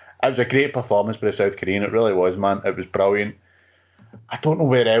 So it was a great performance by the South Korean. It really was, man. It was brilliant. I don't know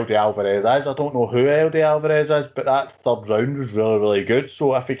where LD Alvarez is. I don't know who LD Alvarez is, but that third round was really, really good.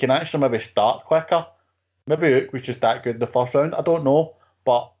 So if he can actually maybe start quicker, maybe Ook was just that good in the first round. I don't know.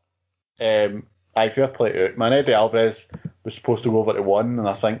 But I fair play to Ook, man. Eddie Alvarez was supposed to go over to 1, and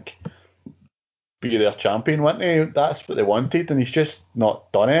I think be their champion, wasn't he? That's what they wanted, and he's just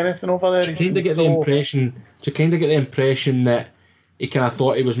not done anything over there. You kind of get the impression that he kind of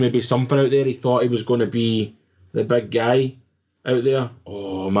thought he was maybe something out there. He thought he was going to be the big guy out there.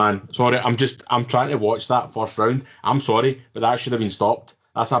 Oh man, sorry, I'm trying to watch that first round. I'm sorry, but that should have been stopped.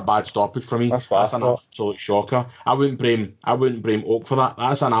 That's a bad stoppage for me. That's an absolute shocker. I wouldn't blame Ook for that.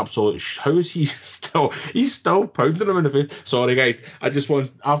 That's an absolute. How is he still? He's still pounding him in the face. Sorry, guys.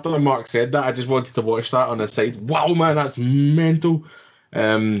 After Mark said that, I just wanted to watch that on the side. Wow, man, that's mental.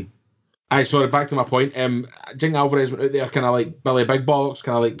 Sorry, back to my point. Jing Alvarez went out there kind of like Billy Big Bollocks,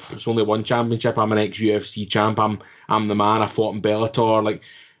 kind of like, it's only one championship. I'm an ex-UFC champ. I'm the man. I fought in Bellator. Like,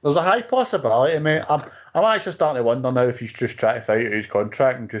 there's a high possibility, mate. I'm actually starting to wonder now if he's just trying to fight out his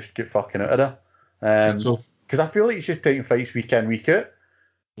contract and just get fucking out of there. Because I feel like he's just taking fights week in, week out.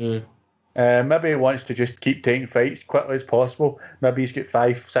 Maybe he wants to just keep taking fights quickly as possible. Maybe he's got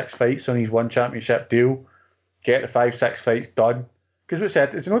 5-6 fights on his one championship deal. Get the 5-6 fights done. Because we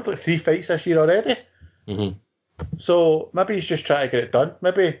said it's only like 3 fights this year already. So maybe he's just trying to get it done.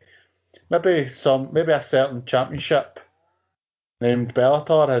 Maybe a certain championship named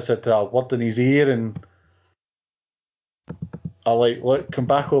Bellator has had a word in his ear and are like, look, come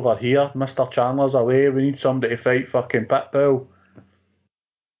back over here. Mr. Chandler's away. We need somebody to fight fucking Pitbull.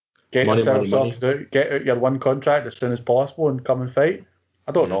 Get yourself sorted out. Get out your one contract as soon as possible and come and fight.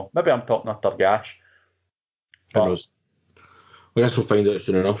 I don't know. Maybe I'm talking after gash. Who knows? I guess we'll find out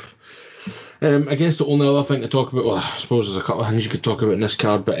soon enough. I guess the only other thing to talk about, well, I suppose there's a couple of things you could talk about in this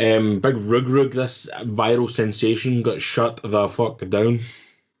card, but Big Rug, this viral sensation, got shut the fuck down.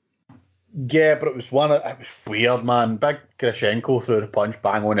 Yeah, but it was weird, man. Big Grashenko threw the punch,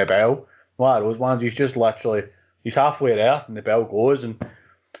 bang on the bell. One of those ones, he's halfway there, and the bell goes, and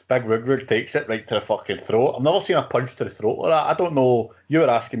Big Rug takes it right to the fucking throat. I've never seen a punch to the throat like that. I don't know. You were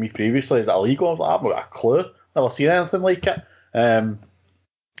asking me previously, is that illegal? I was like, I haven't got a clue. Never seen anything like it.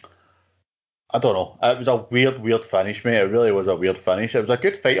 I don't know. It was a weird finish, mate. It really was a weird finish. It was a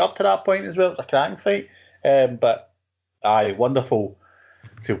good fight up to that point as well. It was a cracking fight. Wonderful.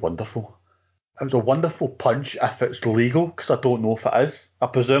 Say wonderful. It was a wonderful punch if it's legal, because I don't know if it is. I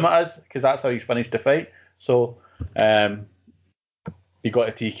presume it is, because that's how he's finished the fight. So, he got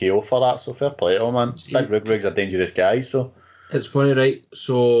a TKO for that, so fair play to him, man. Big Rug's a dangerous guy, so. It's funny, right?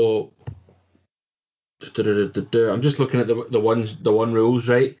 So, I'm just looking at the one rules,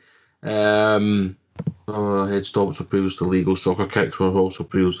 right? Head stops were previously legal. Soccer kicks were also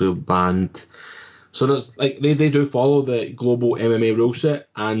previously banned. So there's like they do follow the global MMA rule set,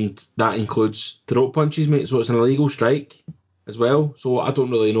 and that includes throat punches, mate. So it's an illegal strike as well. So I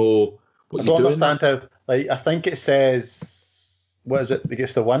don't really know what you do. I don't understand how. Like, I think it says, what is it? He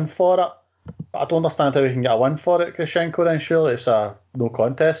gets the win for it. But I don't understand how he can get a win for it, Grashenko. Then surely it's a no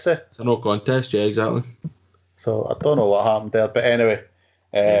contest. It's a no contest, yeah, exactly. So I don't know what happened there, but anyway,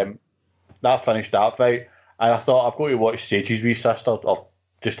 that finished that fight, and I thought I've got to watch Sage's wee sister, or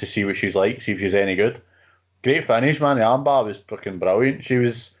just to see what she's like, see if she's any good. Great finish, man. The armbar was freaking brilliant. She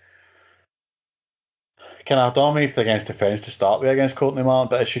was kind of dominated against the fence to start with against Courtney Martin,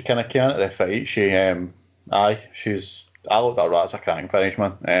 but as she kind of came into the fight, I looked at her as a cracking finish,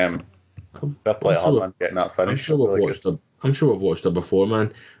 man. Fair play to her, man, getting that finish. I'm sure I've watched her before,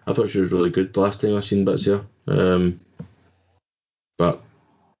 man. I thought she was really good the last time I seen bits here. But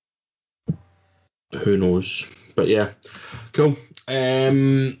who knows? But yeah, cool.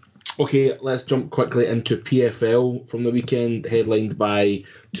 Okay, let's jump quickly into PFL from the weekend, headlined by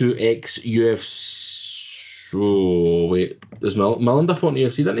 2 ex-UFC. Oh, wait. Is Melinda fought in the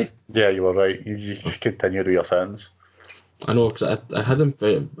UFC, didn't he? Yeah, you were right. You just continued with your sentence. I know, because I had him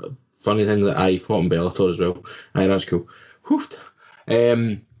funny thing that I fought in Bellator as well. Aye, that's cool. Whew.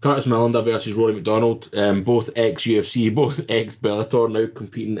 Curtis Millender versus Rory McDonald, both ex-UFC, both ex-Bellator, now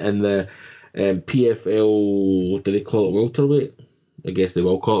competing in the PFL, do they call it welterweight? I guess they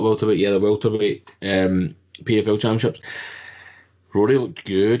will call it welterweight. Yeah, the welterweight PFL championships. Rory looked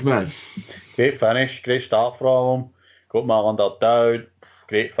good, man. Great finish, great start for all of them. Got Millender down.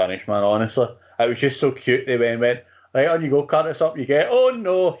 Great finish, man, honestly. It was just so cute. They went, right on you go, Curtis, up you get. Oh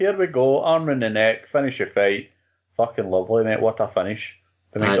no, here we go. Arm in the neck, finish your fight. Fucking lovely, mate. What a finish.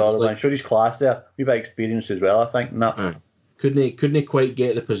 I'm sure he's class there. We've got experience as well, I think. Couldn't quite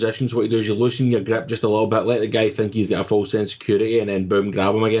get the positions. What you do is you loosen your grip just a little bit, let the guy think he's got a false sense of security, and then boom,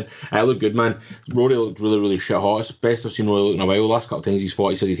 grab him again. I looked good, man. Rory looked really, really shit hot. It's the best I've seen Rory look in a while. The last couple of times he's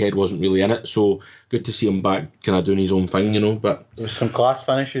fought, he said his head wasn't really in it, so good to see him back kind of doing his own thing, you know. But there was some class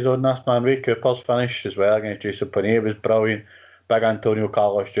finishes on this, man. Ray Cooper's finish as well against Jason Panay was brilliant. Big Antonio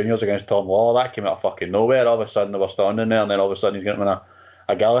Carlos Jr.'s against Tom Lawler, that came out of fucking nowhere. All of a sudden they were standing there, and then all of a sudden he's getting a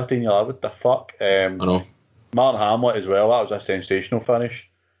guillotine. You're like, what the fuck? I know. Martin Hamlet as well, that was a sensational finish.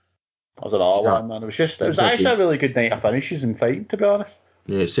 That was another one, man. It was actually a really good night of finishes and fighting, to be honest.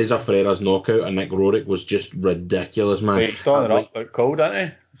 Yeah, Cesar Ferreira's knockout and Nick Rorick was just ridiculous, man. He's starting up out cold, isn't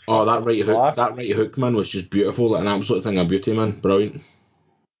he? Oh, that right hook, man, was just beautiful. Like an absolute thing of beauty, man. Brilliant.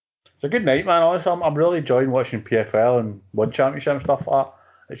 It's a good night, man. Honestly, I'm really enjoying watching PFL and One Championship and stuff like that.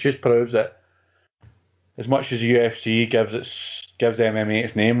 It just proves that as much as the UFC gives MMA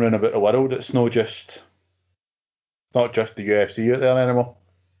its name round about the world, it's not just the UFC out there anymore.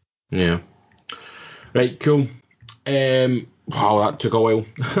 Yeah. Right, cool. Wow, that took a while.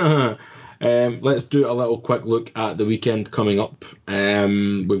 Let's do a little quick look at the weekend coming up.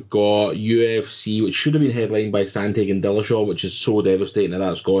 We've got UFC, which should have been headlined by Stantec and Dillashaw, which is so devastating that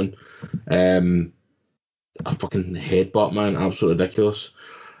that's gone. A fucking headbutt, man, absolutely ridiculous.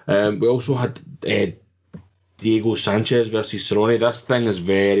 We also had Diego Sanchez versus Cerrone. This thing is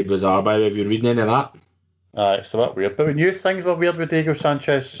very bizarre, by the way. Have you reading any of that? It's a bit weird, but we knew things were weird with Diego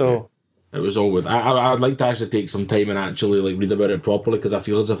Sanchez, so... It was all with. I'd like to actually take some time and actually like read about it properly because I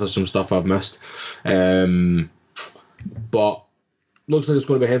feel as if there's some stuff I've missed. But looks like it's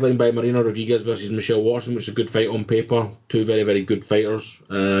going to be headlined by Marina Rodriguez versus Michelle Watson, which is a good fight on paper. Two very, very good fighters.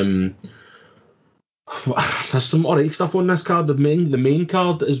 There's some alright stuff on this card. The main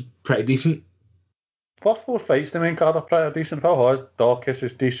card is pretty decent. First four fights, the main card are pretty decent. Phil Dawkins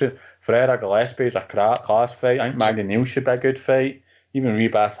is decent. Ferreira Gillespie is a class fight. I think Magny Neal should be a good fight. Even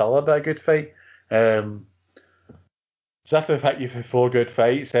Rebus Hill would be a good fight. So after we've hit you for 4 good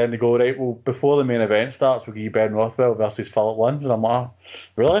fights, then they go, right, well, before the main event starts, we'll give you Ben Rothwell versus Philip Lins. And I'm like,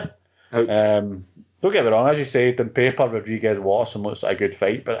 really? Don't get me wrong, as you said, on paper, Rodriguez Watson looks like a good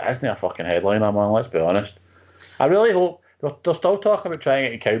fight, but it isn't a fucking headliner, man, let's be honest. I really hope, they're still talking about trying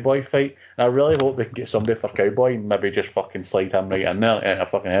to get a Cowboy fight, and I really hope they can get somebody for Cowboy and maybe just fucking slide him right in there and a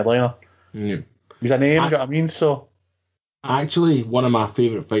fucking headliner. Yeah. He's a name, do you know what I mean? So... Actually, one of my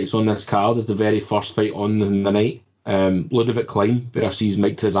favourite fights on this card is the very first fight on the night. Ludovic Klein versus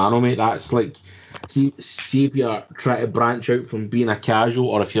Mike Trizano, mate. That's like, see if you're trying to branch out from being a casual,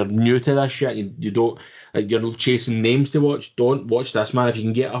 or if you're new to this shit, you don't, like, you're chasing names to watch, don't watch this, man. If you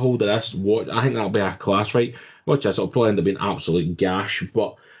can get a hold of this, watch. I think that'll be a class fight. Watch this, it'll probably end up being absolute gash,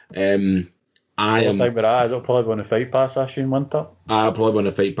 but it'll probably be on the Fight Pass, I assume, won't it? I'll probably on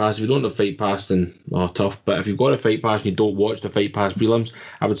the Fight Pass. If you don't have Fight Pass, then tough. But if you've got a Fight Pass and you don't watch the Fight Pass prelims,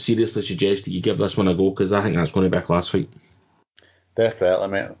 I would seriously suggest that you give this one a go because I think that's going to be a class fight. Definitely,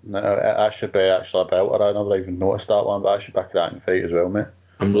 mate. That should be actually a belter. I never even noticed that one, but that should be a cracking fight as well, mate.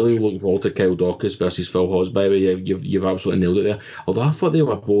 I'm really looking forward to Kyle Dawkins versus Phil Hawes, by the way. You've absolutely nailed it there. Although I thought they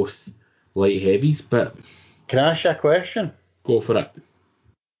were both light heavies, but... Can I ask you a question? Go for it.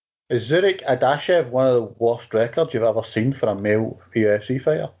 Is Zurich Adashev one of the worst records you've ever seen for a male UFC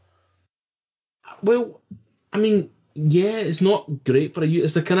fighter? Well, I mean, yeah, it's not great for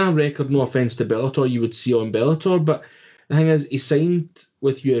it's the kind of record, no offence to Bellator, you would see on Bellator, but the thing is, he signed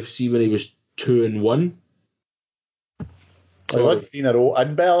with UFC when he was 2-1. He won 3 in a row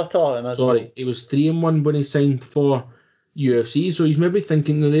in Bellator. Sorry, he was 3-1 when he signed for UFC, so he's maybe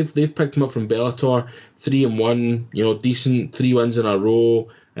thinking that they've picked him up from Bellator, 3-1, decent 3 wins in a row.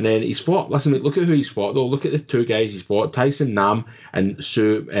 And then he's fought. Listen, look at who he's fought though. Look at the 2 guys he's fought: Tyson Nam and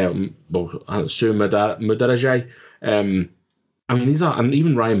Sue Mudarajai. I mean, these are, and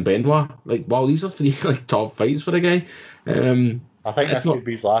even Ryan Benoit. Like, wow, these are 3 like top fights for the guy. I think this could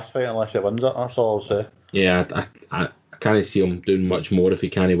be his last fight unless he wins it. That's all I'll say. Yeah, I can't see him doing much more if he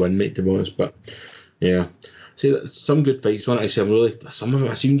can't win, mate. To be honest, but yeah. See, some good fights on it. Some of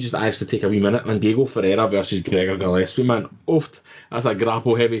them I seem just actually take a wee minute. And Diego Ferreira versus Gregor Gillespie, man. Oof, that's a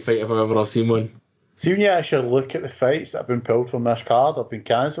grapple heavy fight if I've ever seen one. See, when you actually look at the fights that have been pulled from this card or been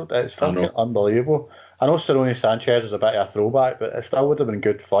cancelled, it's fucking unbelievable. I know Cerrone Sanchez is a bit of a throwback, but it still would have been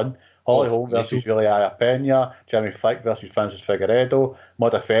good fun. Holly Holm versus Julia Pena, Jeremy Fick versus Francis Figueiredo,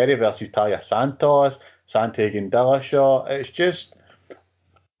 Modafferi versus Talia Santos, Santiago Dillashaw. It's just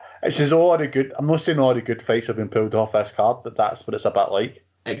all the good. I'm not saying all the good fights have been pulled off this card, but that's what it's a bit like.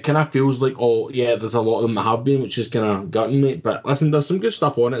 It kind of feels like, there's a lot of them that have been, which is kind of gutting me. But listen, there's some good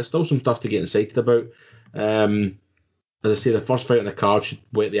stuff on it. There's still some stuff to get excited about. As I say, the first fight on the card should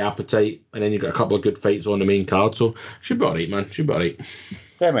whet the appetite, and then you've got a couple of good fights on the main card, so should be alright, man. Should be alright.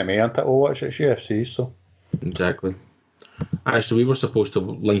 It's MMA, aren't it? We'll watch it. It's UFC, so. Exactly. Actually, we were supposed to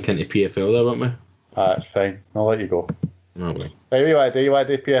link into PFL there, weren't we? That's fine. I'll let you go. Okay. Right, what do you want to do? You want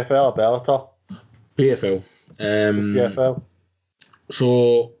to do PFL or Bellator? PFL. PFL.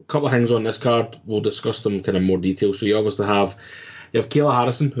 So, a couple of things on this card. We'll discuss them kind of more detail. So, you obviously have Kayla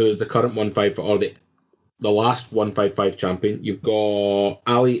Harrison, who is the current 155, or the last 155 champion. You've got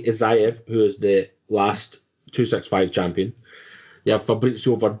Ali Isaev, who is the last 265 champion. You have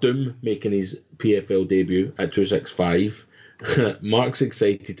Fabrizio Verdum making his PFL debut at 265. Mark's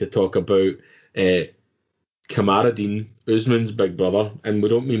excited to talk about Kamaruddin Usman's big brother, and we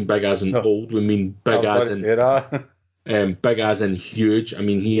don't mean big as in old. We mean big big as in huge. I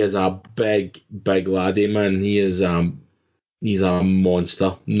mean, he is a big laddie, man. He's a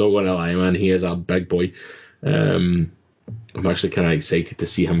monster. Not gonna lie, man. He is a big boy. I'm actually kind of excited to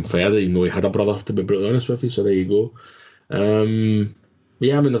see him further, even though he had a brother, to be brutally honest with you. So there you go.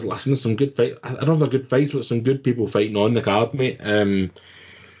 Yeah, I mean, there's some good fights. I don't know if they're good fights, but some good people fighting on the card, mate. I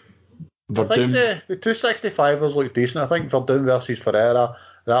think the 265ers look decent. I think Verdum versus Ferreira,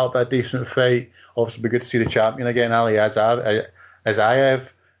 that'll be a decent fight. Obviously, it'll be good to see the champion again, Ali Isaev.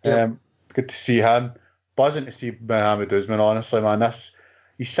 Yep. Good to see him. Buzzing to see Mohammed Usman, honestly, man.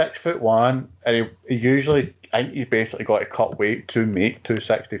 He's 6'1", and he usually, I think he's basically got to cut weight to make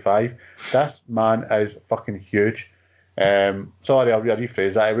 265. This man is fucking huge. Sorry, I'll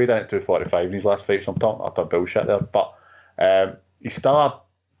rephrase that. He weighed in at 245 in his last fight, so I'm talking utter bullshit there. But he's still a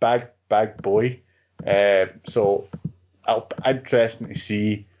big boy. So it'll be interesting to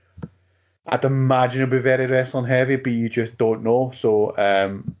see. I'd imagine it'll be very wrestling heavy, but you just don't know. So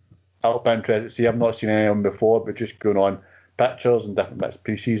it'll be interesting to see. I've not seen any of him before, but just going on pictures and different bits of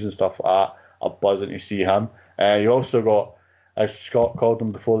pre-season stuff like that, I'm buzzing to see him. You also got, as Scott called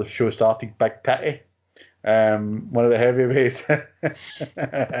him before the show started, Big Titty. One of the heavyweights.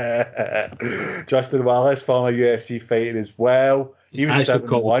 Justin Wallace, former UFC fighter as well. He was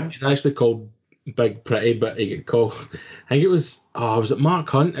 7-1. He's actually called Big Pretty, but he get called. I think it was it Mark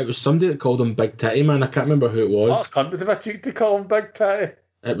Hunt? It was somebody that called him Big Titty, man. I can't remember who it was. Mark Hunt would have a cheek to call him Big Titty.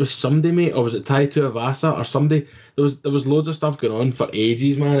 It was somebody, mate, or was it Tai Tuivasa or somebody? There was loads of stuff going on for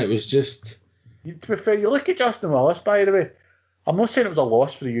ages, man. It was just. To be fair, you look at Justin Wallace, by the way. I'm not saying it was a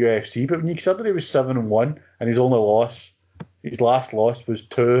loss for the UFC, but when you consider he was 7-1 and his last loss was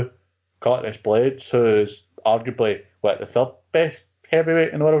to Curtis Blades, who is arguably the third best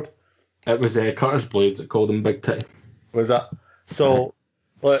heavyweight in the world. It was Curtis Blades that called him Big Titty. Was that? So,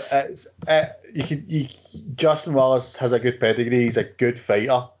 look, Justin Wallace has a good pedigree. He's a good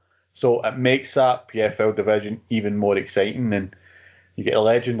fighter, so it makes that PFL division even more exciting. And you get a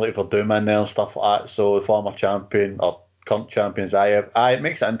legend like Verdum in there and stuff like that. So the former champion or current champion Zayev. It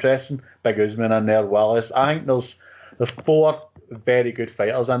makes it interesting. Big Usman in there, Wallace. I think there's 4 very good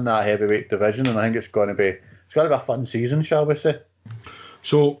fighters in that heavyweight division, and I think it's going to be a fun season, shall we say?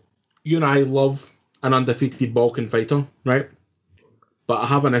 So you and I love an undefeated Balkan fighter, right? But I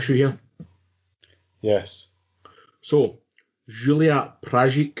have an issue here. Yes. So Julia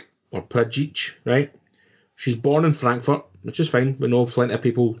Prajic, right? She's born in Frankfurt, which is fine. We know plenty of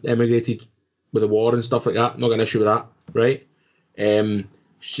people emigrated with the war and stuff like that. Not got an issue with that, right?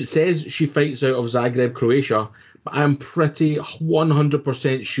 She says she fights out of Zagreb, Croatia, but I'm pretty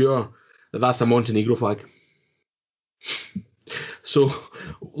 100% sure that that's a Montenegro flag. So,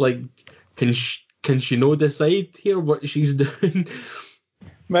 like, can she not decide here what she's doing?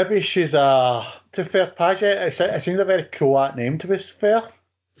 Maybe she's to fair Paget. It seems a very Croat name, to be fair.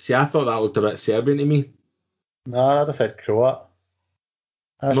 See, I thought that looked a bit Serbian to me. No, I'd have said Croat.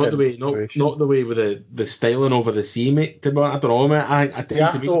 Not the way with the styling over the sea, mate. To be honest, I don't know,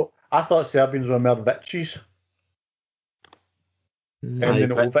 mate. I thought Serbians were more Vitchis. And then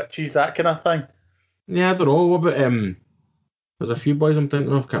Vitchis, that kind of thing. Yeah, I don't know. What about there's a few boys I'm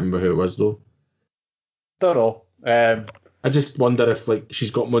thinking of. Can't remember who it was though. Don't know. I just wonder if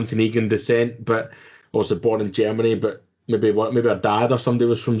she's got Montenegrin descent, but obviously born in Germany, but maybe her dad or somebody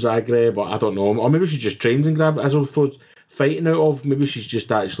was from Zagreb, or I don't know, or maybe she just trains in Zagreb as opposed fighting out of. Maybe she's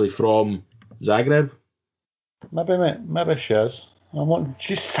just actually from Zagreb. Maybe, mate. Maybe she is.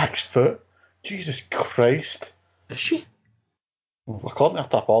 She's 6 foot. Jesus Christ. Is she? According to her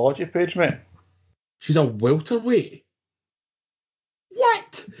topology page, mate. She's a welterweight.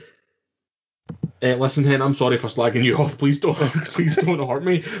 What? Listen, Hen, I'm sorry for slagging you off. Please don't hurt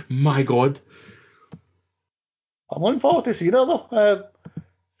me. My God. I'm looking forward to seeing her though.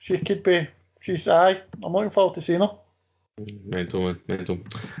 She could be. I'm looking forward to seeing her. Mental, man. Mental.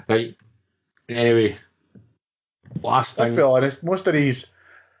 Right. Anyway, last Let's thing. be honest. Most of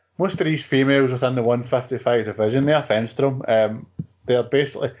these females within the 155 division, no offence to them, they're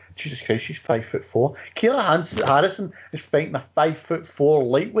basically, Jesus Christ, she's 5'4". Kayla Harrison is fighting a 5'4"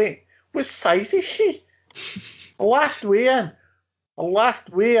 lightweight. What size is she? Her last fight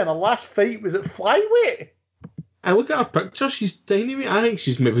was at flyweight. I look at her picture, she's tiny, mate. I think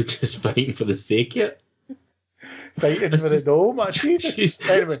she's maybe just fighting for the sake of it. Fighting for the dome,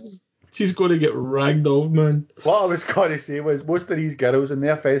 anyway. She's going to get ragged off, man. What I was going to say was most of these girls, in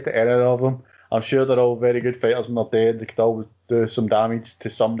their face to any of them, I'm sure they're all very good fighters in their day. They could always do some damage to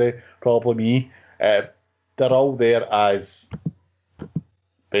somebody, probably me. They're all there as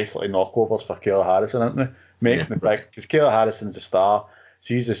basically knockovers for Kayla Harrison, aren't they? Making the big, because Kayla Harrison's a star.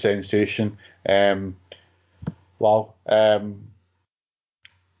 She's a sensation. Wow.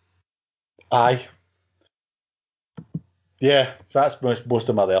 Aye. Yeah, that's most of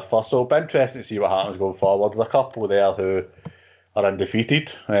them are there for. So it'll be interesting to see what happens going forward. There's a couple there who are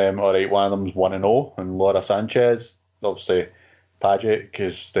undefeated. All right, one of them's 1-0, and Laura Sanchez, obviously Paget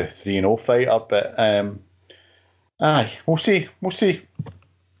is the 3-0 fighter. But aye, we'll see.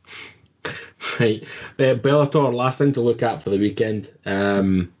 Right, Bellator. Last thing to look at for the weekend.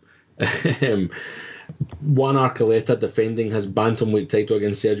 Juan Archuleta defending his bantamweight title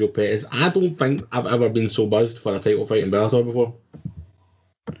against Sergio Pettis. I don't think I've ever been so buzzed for a title fight in Bellator before.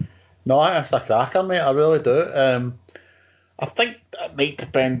 No, it's a cracker, mate. I really do. I think that might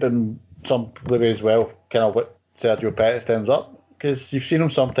depend on some maybe as well, kind of what Sergio Pettis turns up, because you've seen him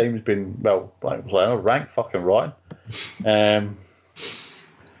sometimes being ranked fucking rotten. Probably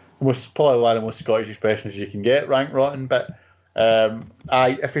one of the most Scottish expressions you can get, ranked rotten, but.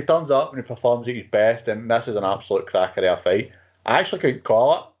 If he turns up and he performs at his best, then this is an absolute cracker of a fight. I actually couldn't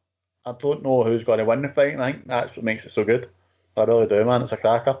call it. I don't know who's going to win the fight, and I think that's what makes it so good. I really do, man. It's a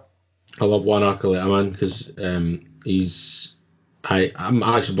cracker. I love Juan Archuleta, man, because I'm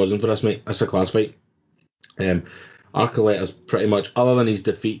actually buzzing for this, mate. It's a class fight. Archuleta's pretty much, other than his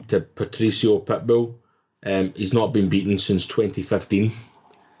defeat to Patricio Pitbull, he's not been beaten since 2015.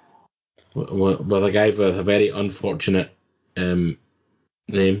 With a guy with a very unfortunate name.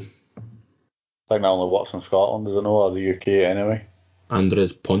 I think that only works in Scotland, does it not, or the UK anyway?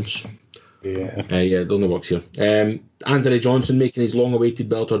 Andres Ponce. Yeah, it only works here. Anthony Johnson making his long-awaited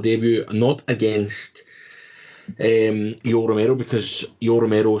Bellator debut, not against Yoel Romero, because Yoel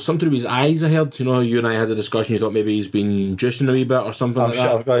Romero, something to his eyes, I heard. You know how you and I had a discussion, you thought maybe he's been juicing a wee bit or something like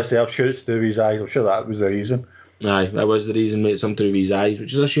that? I was going to say, I'm sure it's to do with his eyes. I'm sure that was the reason. Aye, that was the reason, mate. Something to do with his eyes,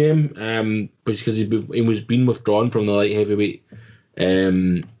 which is a shame. But because he was being withdrawn from the light heavyweight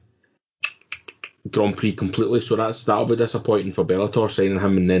Grand Prix completely, so that'll be disappointing for Bellator, signing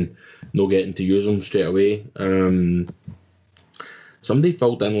him and then no getting to use him straight away. Somebody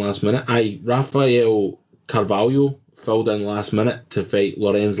filled in last minute. Rafael Carvalho filled in last minute to fight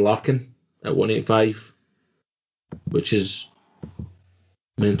Lorenz Larkin at 185, which is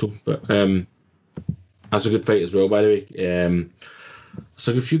mental, but that's a good fight as well, by the way.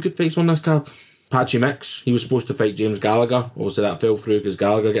 There's a few good fights on this card. Patchy Mix, he was supposed to fight James Gallagher. Obviously, that fell through because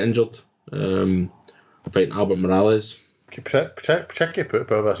Gallagher got injured. Fighting Albert Morales. Particularly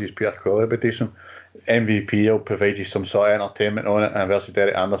Pitbull versus Peter Crowley would be decent. MVP will provide you some sort of entertainment on it, and versus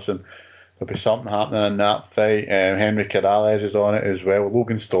Derek Anderson. There'll be something happening in that fight. Henry Corrales is on it as well.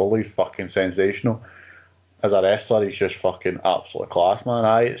 Logan Storley's fucking sensational. As a wrestler, he's just fucking absolute class, man.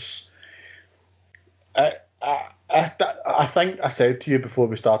 I think I said to you before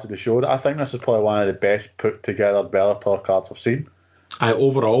we started the show that I think this is probably one of the best put together Bellator cards I've seen.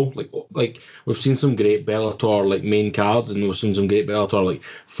 Overall, like we've seen some great Bellator like main cards, and we've seen some great Bellator like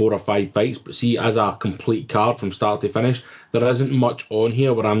 4 or 5 fights. But see, as a complete card from start to finish, there isn't much on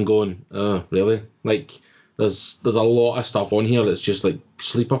here where I'm going, really? Like there's a lot of stuff on here that's just like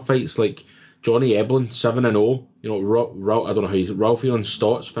sleeper fights, like Johnny Eblen 7-0. You know, I don't know how he's Ralphie on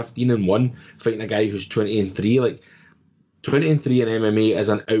Stotts 15-1, fighting a guy who's 20-3. Like 20-3 in MMA is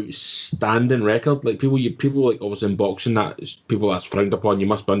an outstanding record. Like people like obviously in boxing, that's frowned upon. You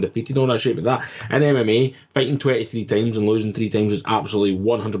must be undefeated, all that shit. But that in MMA, fighting 23 times and losing 3 times is absolutely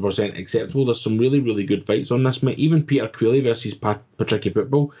 100% acceptable. There's some really, really good fights on this, mate. Even Peter Queally versus Patricky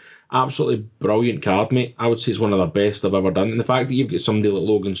Pitbull, absolutely brilliant card, mate. I would say it's one of the best I've ever done. And the fact that you've got somebody like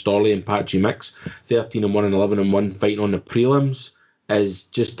Logan Storley and Patchy Mix, 13-1 and 11-1, fighting on the prelims is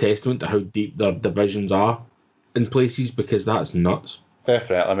just testament to how deep their divisions are in places, because that's nuts.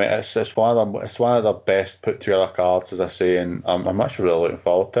 Definitely, I mean, it's one of the best put together cards, as I say, and I'm actually really looking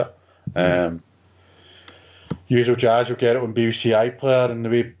forward to it. Usual jazz, you'll get it on BBC iPlayer, and the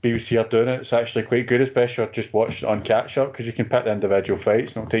way BBC are doing it, it's actually quite good, especially if just watch it on catch up, because you can pick the individual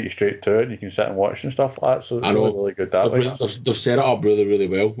fights and it'll take you straight to it, and you can sit and watch and stuff like that. So it's really good that way. They've set it up really, really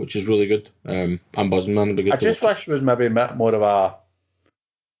well, which is really good. I'm buzzing, man. It'll be good. I just wish there was maybe a bit more of a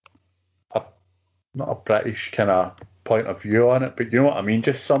not a British kind of point of view on it, but you know what I mean?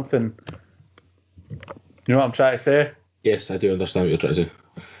 Just something. You know what I'm trying to say? Yes, I do understand what you're trying to say.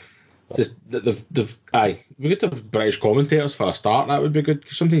 Just we could have British commentators for a start. That would be good.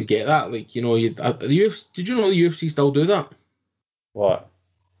 Cause sometimes get that, like, you know, did you know the UFC still do that? What?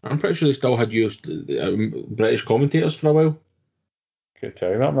 I'm pretty sure they still had British commentators for a while. Good tell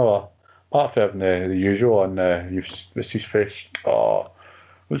you, remember apart from the usual on what's his face? Oh,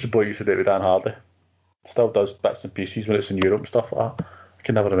 what's the boy used to do with Dan Hardy? Still does bits and pieces when it's in Europe and stuff like that. I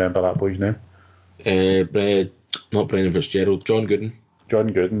can never remember that boy's name. Not Brendan Fitzgerald, John Gooden.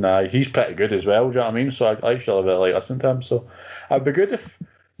 John Gooden, he's pretty good as well, do you know what I mean? So I actually really like listening to him. So it'd be good if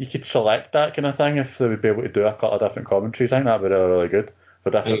you could select that kind of thing, if they would be able to do a couple of different commentaries. I think that'd be really, really good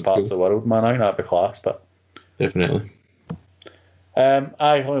for different parts of the world, man. I think that'd be class. But definitely. I'm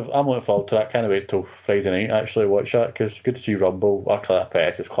looking forward to that. Can't wait till Friday night actually watch that, because it's good to see Rumble. Actually, that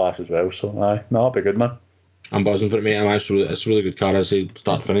PS is class as well. So that'll be good, man. I'm buzzing for it, mate. It's a really good card, I say,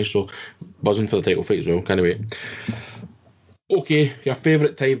 start to finish. So buzzing for the title fight as well. Can't wait. Okay, your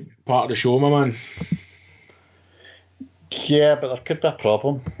favourite part of the show, my man? Yeah, but there could be a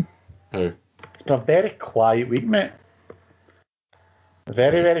problem. How? It's been a very quiet week, mate. A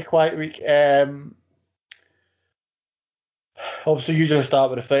very, very quiet week. Obviously, usually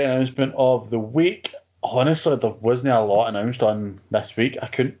start with the fight announcement of the week. Honestly, there wasn't a lot announced on this week. I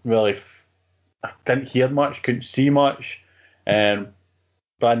couldn't really... I didn't hear much, couldn't see much. Brandon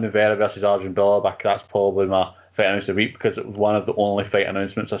Vera versus Arjun Bilibak, that's probably my fight announcement of the week, because it was one of the only fight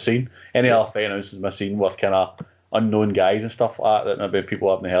announcements I've seen. Any other fight announcements I've seen were kind of unknown guys and stuff like that maybe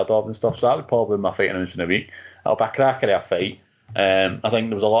people haven't heard of and stuff. So that would probably be my fight announcement of the week. It'll be a cracker of a fight. I think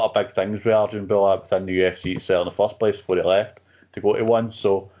there was a lot of big things with Arjun Bilibak within the UFC itself in the first place before he left to go to one.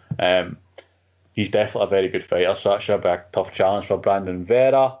 So he's definitely a very good fighter. So that should be a tough challenge for Brandon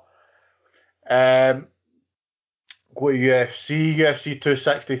Vera. Go to UFC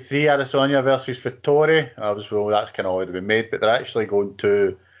 263, Adesanya versus Vettori. Obviously, that's kind of already been made, but they're actually going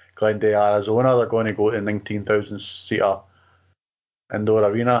to Glendale, Arizona. They're going to go to 19,000 seater indoor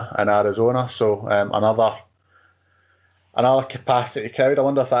arena in Arizona. So another capacity crowd. I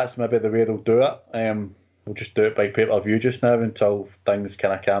wonder if that's maybe the way they'll do it. We'll just do it by pay-per-view just now until things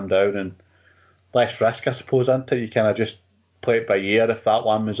kind of calm down, and less risk, I suppose, isn't it? You kind of just play it by ear. If that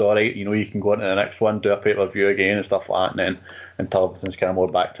one was alright, you know, you can go into the next one, do a pay-per-view again and stuff like that, and then until everything's kind of more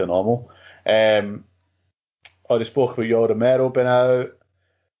back to normal. Already spoke about Yoel Romero being out.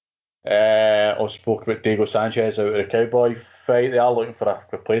 Also spoke about Diego Sanchez out of the Cowboy fight. They are looking for a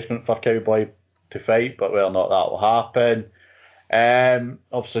replacement for Cowboy to fight, but whether or not that will happen.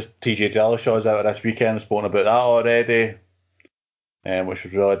 Obviously, TJ Dillashaw's out this weekend. I've spoken about that already, which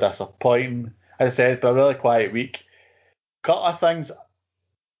was really disappointing. As I said, it's been a really quiet week. Couple of things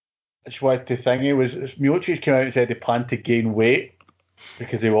I just wanted to think was Miocic came out and said he planned to gain weight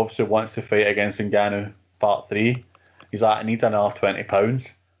because he obviously wants to fight against Ngannou Part 3. He's like, I need another 20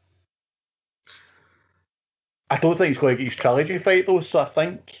 pounds. I don't think he's going to get his trilogy fight though, so I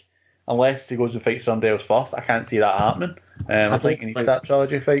think unless he goes and fights somebody else first, I can't see that happening. I think he needs that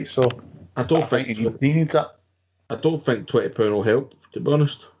trilogy fight, so I think he needs that. I don't think £20 will help, to be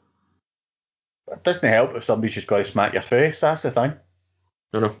honest. It doesn't help if somebody's just got to smack your face, that's the thing.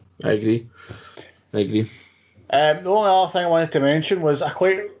 No, I agree. The only other thing I wanted to mention was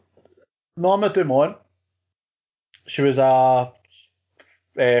Norma Dumont. She was a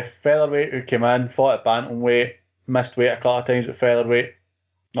featherweight who came in, fought at bantamweight, missed weight a couple of times at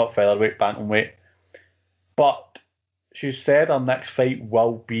bantamweight. But she said her next fight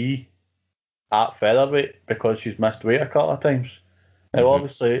will be at featherweight because she's missed weight a couple of times. Now,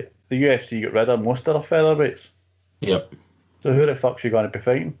 obviously, the UFC got rid of most of their featherweights. Yep. So who the fuck's she going to be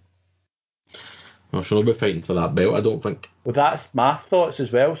fighting? Well, she'll be fighting for that belt, I don't think. Well, that's my thoughts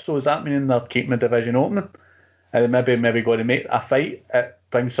as well. So does that mean they're keeping the division open? And maybe going to make a fight,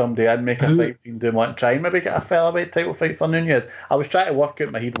 bring somebody in, make a fight between Dumont and try and maybe get a featherweight title fight for Nunez. I was trying to work out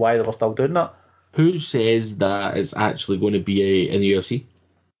in my head why they were still doing that. Who says that it's actually going to be in the UFC?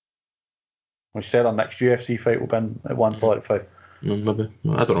 We said our next UFC fight will be at 145. Maybe.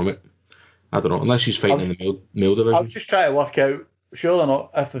 I don't know, mate. I don't know. Unless she's fighting in the male division. I was just trying to work out, sure or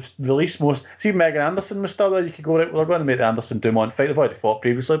not, if they've released most... See, Megan Anderson was still there, you could go, right, well, they're going to make the Anderson-Dumont fight. They've already fought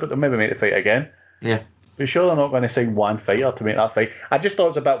previously, but they'll maybe make the fight again. Yeah. But sure they're not going to sign one fighter to make that fight. I just thought it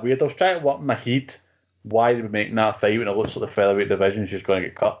was a bit weird. I was trying to work in my head why they were making that fight when it looks like the featherweight division is just going to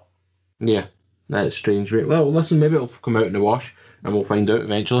get cut. Yeah. That's strange, mate. Well, listen, maybe it'll come out in the wash and we'll find out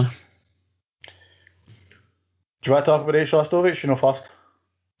eventually. Do you want to talk about Rachel Ostovich, first?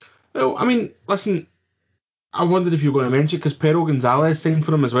 Well, I mean, listen, I wondered if you were going to mention because Pero Gonzalez signed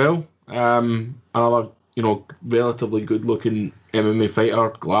for him as well. Another, relatively good-looking MMA fighter,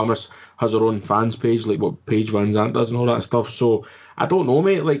 glamorous, has her own fans page, like what Paige Van Zandt does and all that stuff. So I don't know,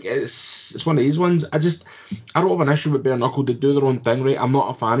 mate. Like it's one of these ones. I don't have an issue with bare knuckle to do their own thing, right? I'm not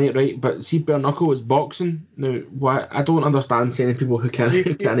a fan of it, right? But see, bare knuckle is boxing. Now, why? I don't understand saying people who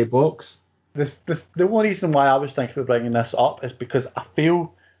can't box. The only reason why I was thinking of bringing this up is because I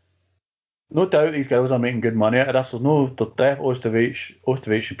feel, no doubt these girls are making good money out of this. There's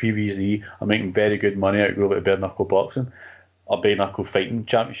Ostovich and PVZ are making very good money out of going to bare knuckle boxing or bare knuckle fighting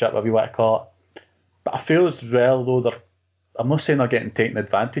championship, whatever you want to call it. But I feel as well, though, I'm not saying they're getting taken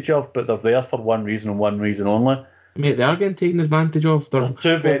advantage of, but they're there for one reason and one reason only. Mate, they are getting taken advantage of. They're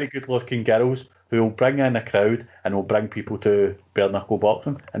two very good-looking girls who will bring in a crowd and will bring people to bare knuckle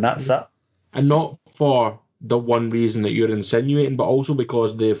boxing, and that's it. And not for the one reason that you're insinuating, but also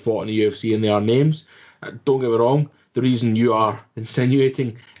because they've fought in the UFC and they are names. Don't get me wrong, the reason you are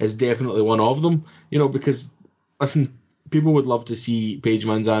insinuating is definitely one of them. Because, listen, people would love to see Paige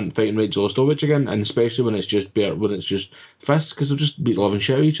Van Zandt fighting Rachel Ostovich again, and especially when it's just fists, because they'll just beat the living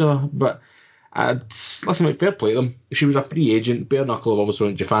shit out of each other. But listen, mate, fair play to them. She was a free agent. Bare knuckle have obviously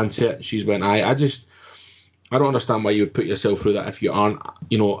went, do you fancy it? She's went, I don't understand why you would put yourself through that if you aren't,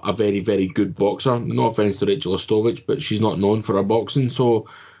 a very, very good boxer. No offence to Rachel Ostovich, but she's not known for her boxing. So,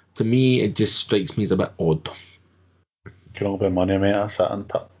 to me, it just strikes me as a bit odd. Can all be money, mate. That's it,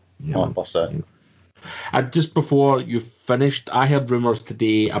 isn't it? 100%. Just before you finished, I heard rumours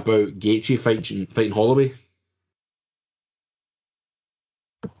today about Gaethje fighting Holloway.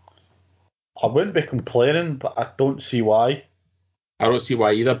 I wouldn't be complaining, but I don't see why. I don't see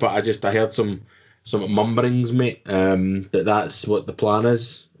why either, but I heard some mumblings, mate, that's what the plan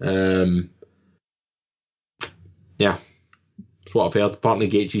is. Yeah, that's what I've heard. Apparently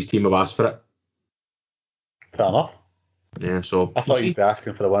Gaethje's team have asked for it. Fair enough. Yeah, so... I thought you'd be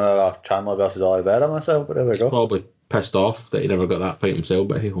asking for the winner of Chandler versus Oliveira myself, but there we go. He's probably pissed off that he never got that fight himself,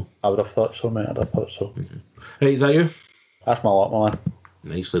 but hey-ho. I would have thought so, mate. Mm-hmm. Right, is that you? That's my lot, my man.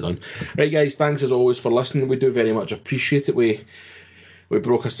 Nicely done. Right, guys, thanks as always for listening. We do very much appreciate it. We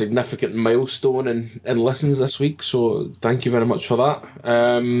broke a significant milestone in listens this week, so thank you very much for that.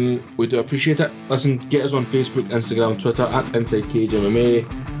 We do appreciate it. Listen, get us on Facebook, Instagram, Twitter, at Inside Cage MMA.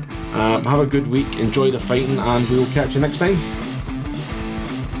 Have a good week, enjoy the fighting, and we'll catch you next time.